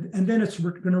then it's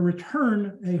going to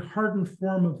return a hardened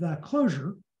form of that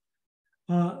closure.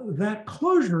 That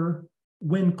closure,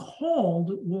 when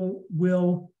called,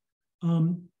 will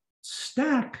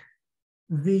stack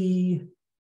the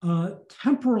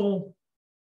temporal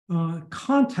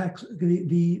context,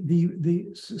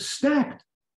 stacked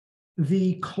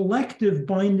the collective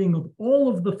binding of all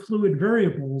of the fluid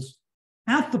variables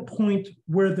at the point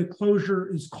where the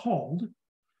closure is called.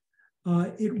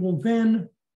 It will then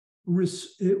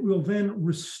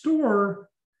restore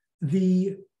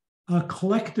the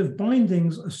collective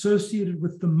bindings associated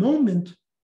with the moment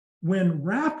when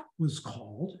wrap was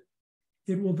called.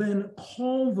 It will then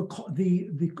call the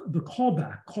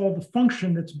callback, call the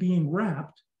function that's being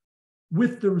wrapped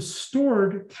with the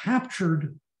restored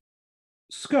captured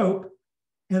scope,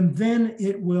 and then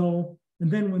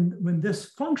when this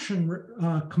function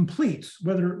completes,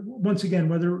 whether it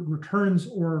returns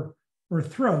or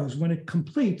throws, when it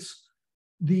completes,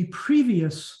 the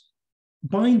previous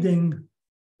binding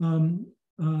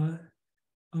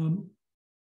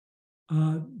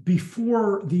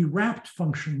before the wrapped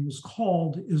function was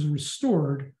called is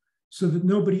restored so that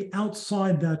nobody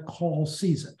outside that call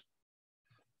sees it.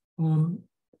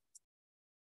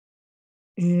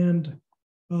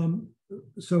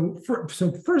 so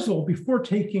first of all, before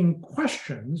taking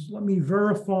questions, let me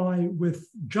verify with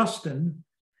Justin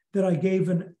that I gave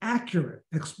an accurate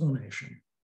explanation.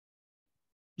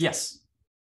 Yes.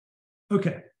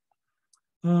 Okay.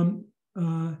 And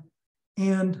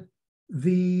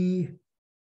the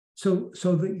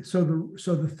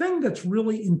thing that's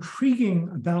really intriguing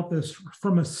about this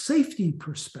from a safety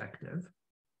perspective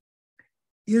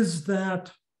is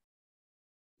that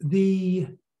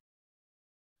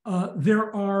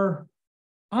there are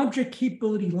object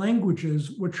capability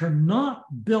languages which are not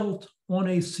built on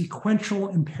a sequential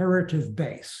imperative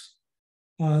base.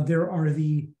 There are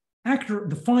the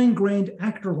fine-grained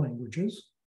actor languages,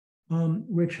 in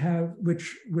which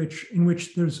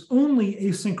there's only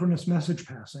asynchronous message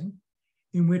passing,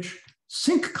 in which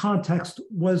sync context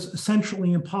was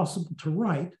essentially impossible to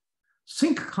write.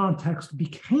 Sync context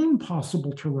became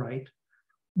possible to write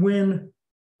when,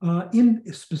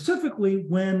 specifically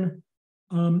when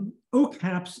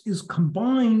OCAPS is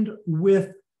combined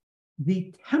with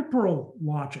the temporal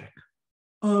logic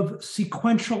of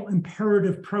sequential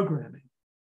imperative programming.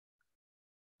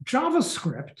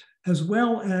 JavaScript, as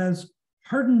well as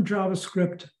hardened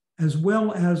JavaScript, as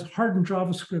well as hardened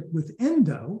JavaScript with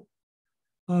Endo,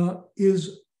 combines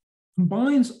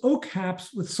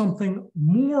OCAPS with something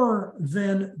more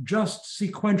than just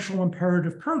sequential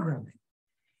imperative programming.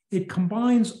 It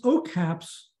combines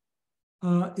OCAPS,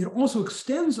 it also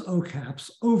extends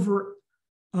OCAPS over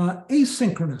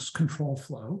asynchronous control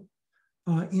flow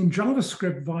in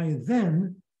JavaScript via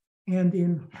then, and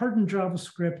in hardened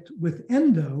JavaScript with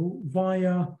Endo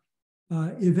via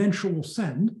eventual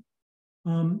send,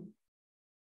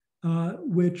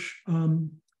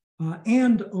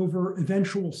 and over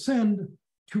eventual send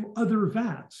to other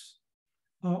VATs,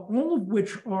 all of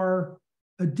which are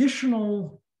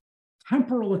additional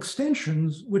temporal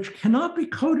extensions which cannot be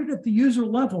coded at the user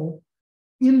level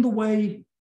in the way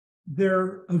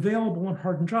they're available in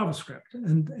hardened JavaScript,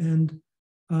 and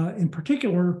in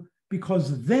particular,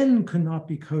 because then cannot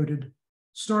be coded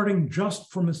starting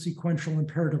just from a sequential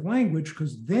imperative language,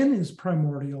 because then is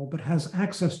primordial, but has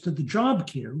access to the job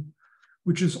queue,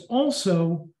 which is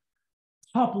also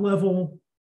top-level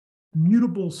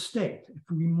mutable state. If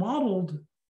we modeled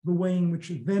the way in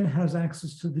which it then has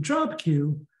access to the job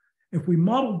queue, if we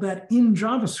modeled that in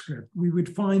JavaScript, we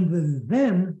would find that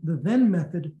the then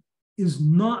method is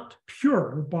not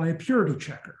pure by a purity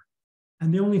checker.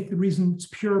 And the only reason it's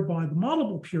pure by the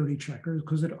modelable purity checker is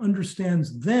because it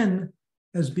understands then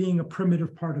as being a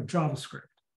primitive part of JavaScript.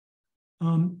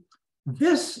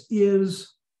 This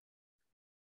is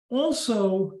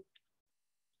also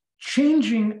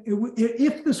changing,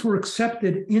 if this were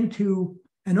accepted into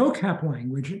an OCAP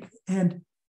language, and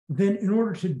then in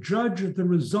order to judge the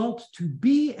result to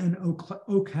be an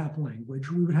OCAP language,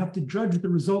 we would have to judge the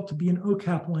result to be an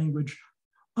OCAP language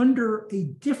under a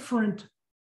different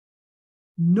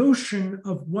notion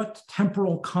of what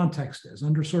temporal context is,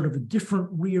 under sort of a different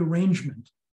rearrangement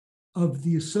of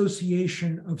the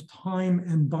association of time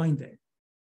and binding.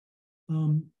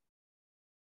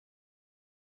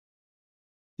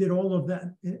 Did all of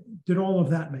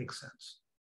that make sense?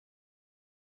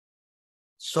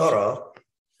 Sort of.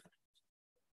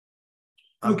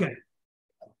 Okay.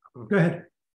 Go ahead.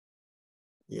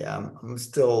 Yeah, I'm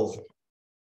still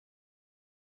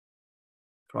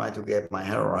trying to get my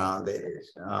head around it.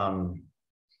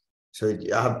 So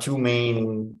I have two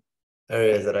main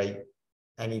areas that I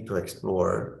need to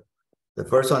explore. The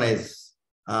first one is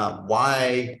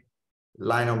why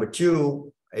line number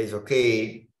 2 is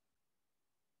okay,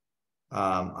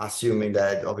 assuming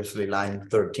that obviously line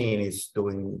 13 is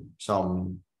doing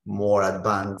some more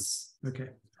advanced. Okay.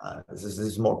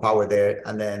 There's more power there,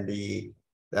 and then the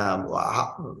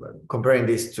comparing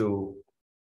this to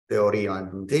the original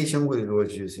implementation, which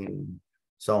was using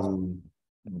some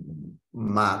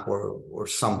map or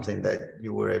something that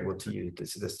you were able to use.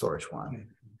 This is the storage one.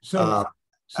 So,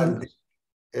 sorry.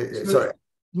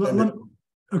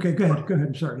 Okay, go ahead.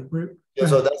 I'm sorry. Yeah,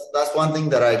 so that's one thing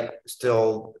that I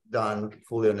still don't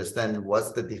fully understand.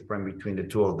 What's the difference between the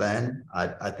two of them?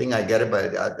 I think I get it,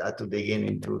 but I had to dig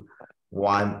into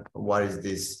what is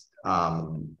this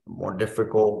more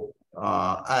difficult.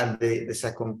 And the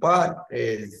second part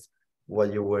is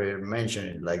what you were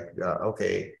mentioning, like,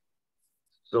 okay,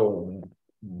 so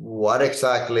what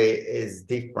exactly is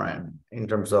different in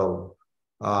terms of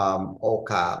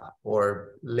OCAP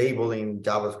or labeling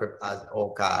JavaScript as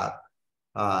OCAP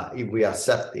if we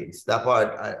accept this? That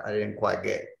part I didn't quite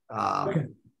get. Okay.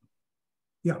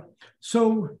 Yeah.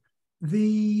 So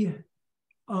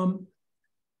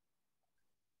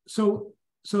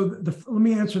let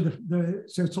me answer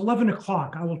so it's 11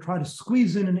 o'clock. I will try to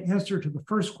squeeze in an answer to the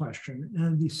first question.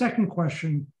 And the second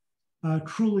question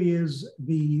truly is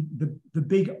the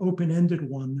big open-ended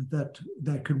one that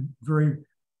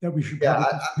we should I'm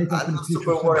take up in not a future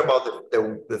super worried session.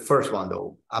 about the first one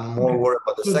though. I'm more worried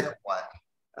about the second one.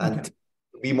 And to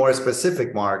be more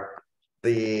specific, Mark,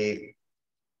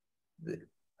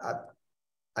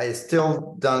 I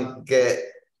still don't get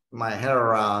my head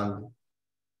around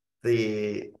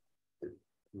the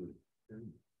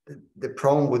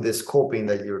problem with the scoping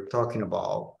that you're talking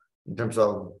about in terms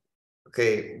of,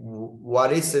 okay,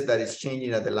 what is it that is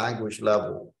changing at the language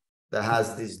level that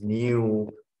has this new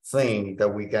thing that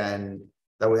we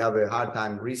have a hard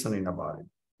time reasoning about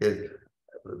it?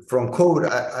 From code,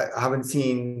 I haven't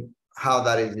seen how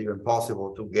that is even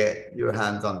possible to get your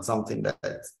hands on something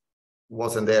that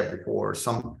wasn't there before.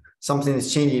 Something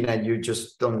is changing and you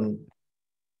just don't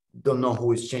know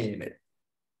who is changing it.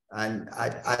 And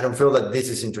I don't feel that this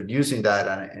is introducing that,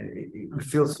 and it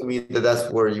feels to me that that's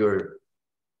where you're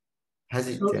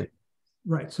hesitant.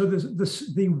 Right. So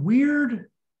the weird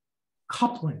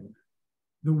coupling,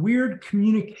 the weird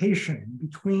communication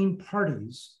between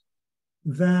parties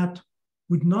that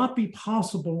would not be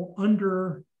possible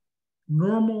under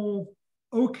normal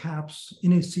OCAPs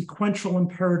in a sequential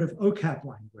imperative OCAP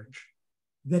language,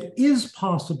 that is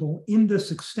possible in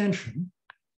this extension,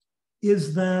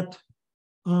 is that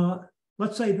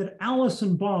let's say that Alice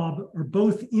and Bob are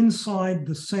both inside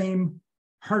the same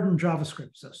hardened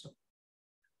JavaScript system.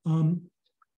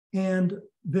 And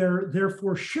they're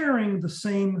therefore sharing the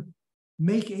same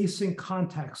make async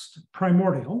context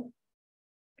primordial.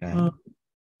 Okay.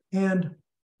 And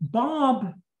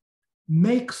Bob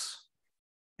makes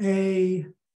a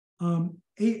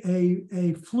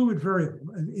fluid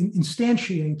variable,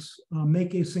 instantiates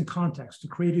make async context to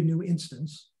create a new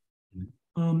instance.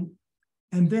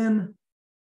 And then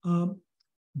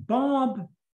Bob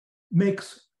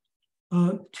makes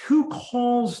two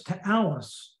calls to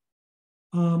Alice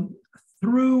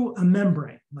through a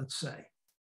membrane, let's say,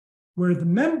 where the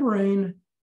membrane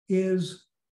is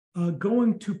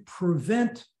going to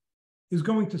prevent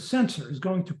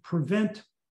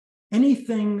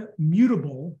anything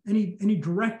mutable, any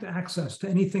direct access to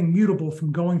anything mutable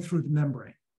from going through the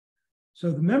membrane.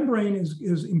 So the membrane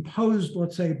is imposed,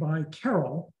 let's say, by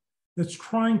Carol, that's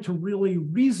trying to really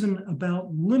reason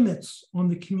about limits on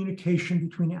the communication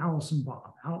between Alice and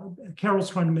Bob. Carol's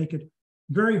trying to make it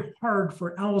very hard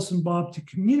for Alice and Bob to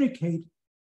communicate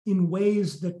in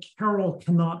ways that Carol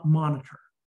cannot monitor.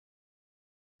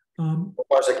 So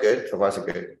far so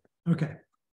good. Okay.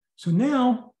 So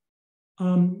now,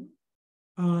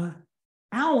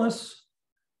 Alice,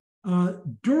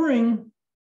 during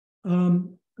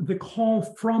the call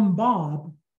from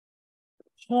Bob,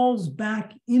 calls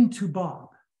back into Bob.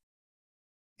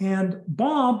 And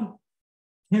Bob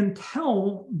can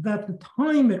tell that the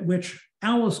time at which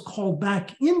Alice called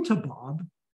back into Bob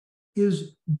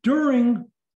is during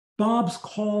Bob's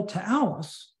call to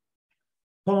Alice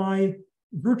by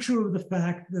virtue of the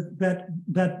fact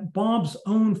that Bob's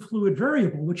own fluid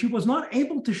variable, which he was not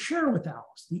able to share with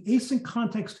Alice, the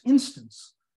AsyncContext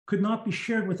instance could not be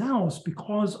shared with Alice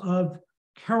because of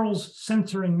Carol's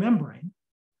censoring membrane.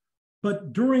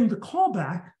 But during the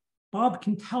callback, Bob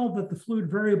can tell that the fluid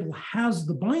variable has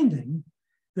the binding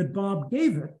that Bob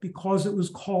gave it because it was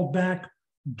called back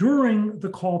during the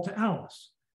call to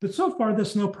Alice. But so far,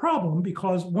 there's no problem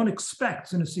because one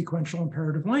expects in a sequential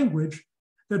imperative language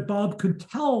that Bob could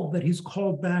tell that he's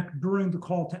called back during the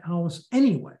call to Alice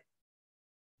anyway.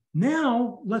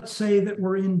 Now, let's say that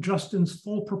we're in Justin's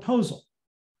full proposal.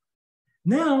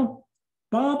 Now,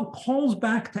 Bob calls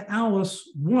back to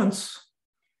Alice once,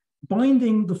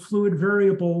 binding the fluid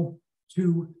variable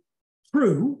to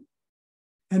true,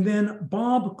 and then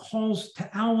Bob calls to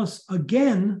Alice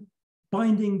again,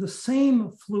 binding the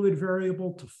same fluid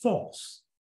variable to false.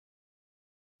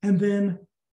 And then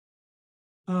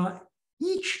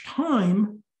each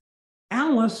time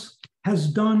Alice has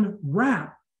done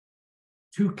wrap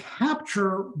to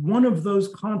capture one of those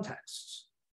contexts.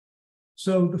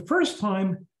 So the first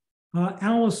time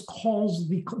Alice calls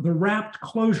the wrapped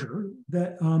closure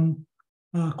that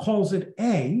calls it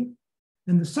A,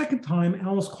 and the second time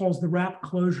Alice calls the wrapped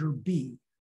closure B.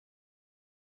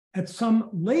 At some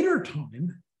later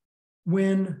time,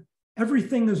 when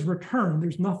everything is returned,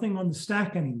 there's nothing on the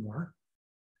stack anymore,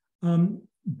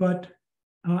 but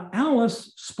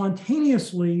Alice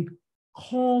spontaneously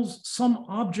calls some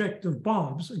object of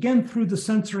Bob's, again through the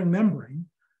censoring membrane,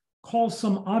 calls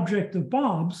some object of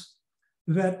Bob's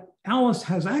that Alice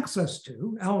has access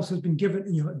to. Alice has been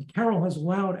given, Carol has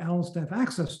allowed Alice to have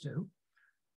access to.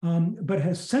 but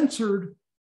has censored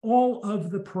all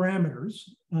of the parameters.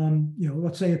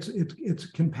 Let's say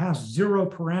it can pass 0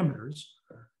 parameters.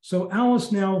 So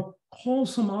Alice now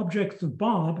calls some objects of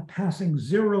Bob passing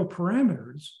 0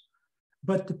 parameters,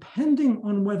 but depending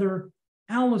on whether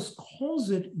Alice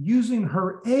calls it using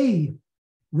her A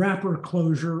wrapper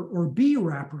closure or B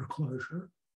wrapper closure,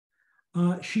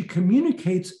 she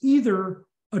communicates either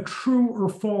a true or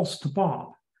false to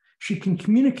Bob. She can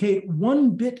communicate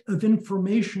 1 bit of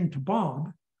information to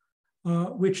Bob,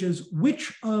 which is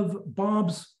which of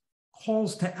Bob's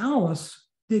calls to Alice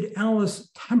did Alice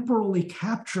temporarily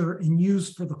capture and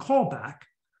use for the callback?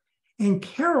 And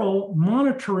Carol,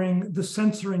 monitoring the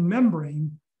censoring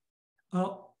membrane,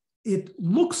 it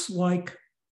looks like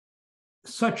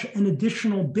such an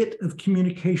additional bit of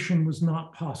communication was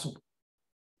not possible.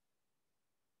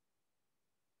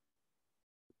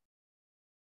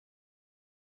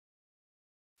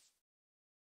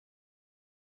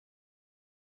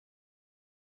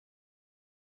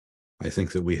 I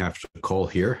think that we have to call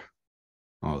here.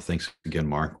 Thanks again,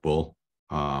 Mark. We'll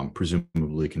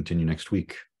presumably continue next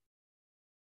week.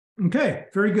 Okay,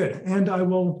 very good. And I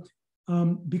will,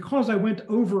 because I went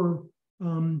over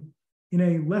in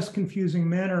a less confusing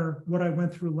manner what I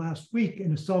went through last week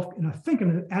in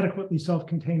an adequately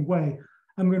self-contained way,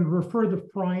 I'm going to refer the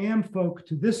FRIAM folk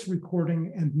to this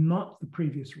recording and not the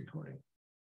previous recording.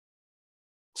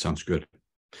 Sounds good.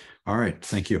 All right,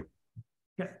 thank you.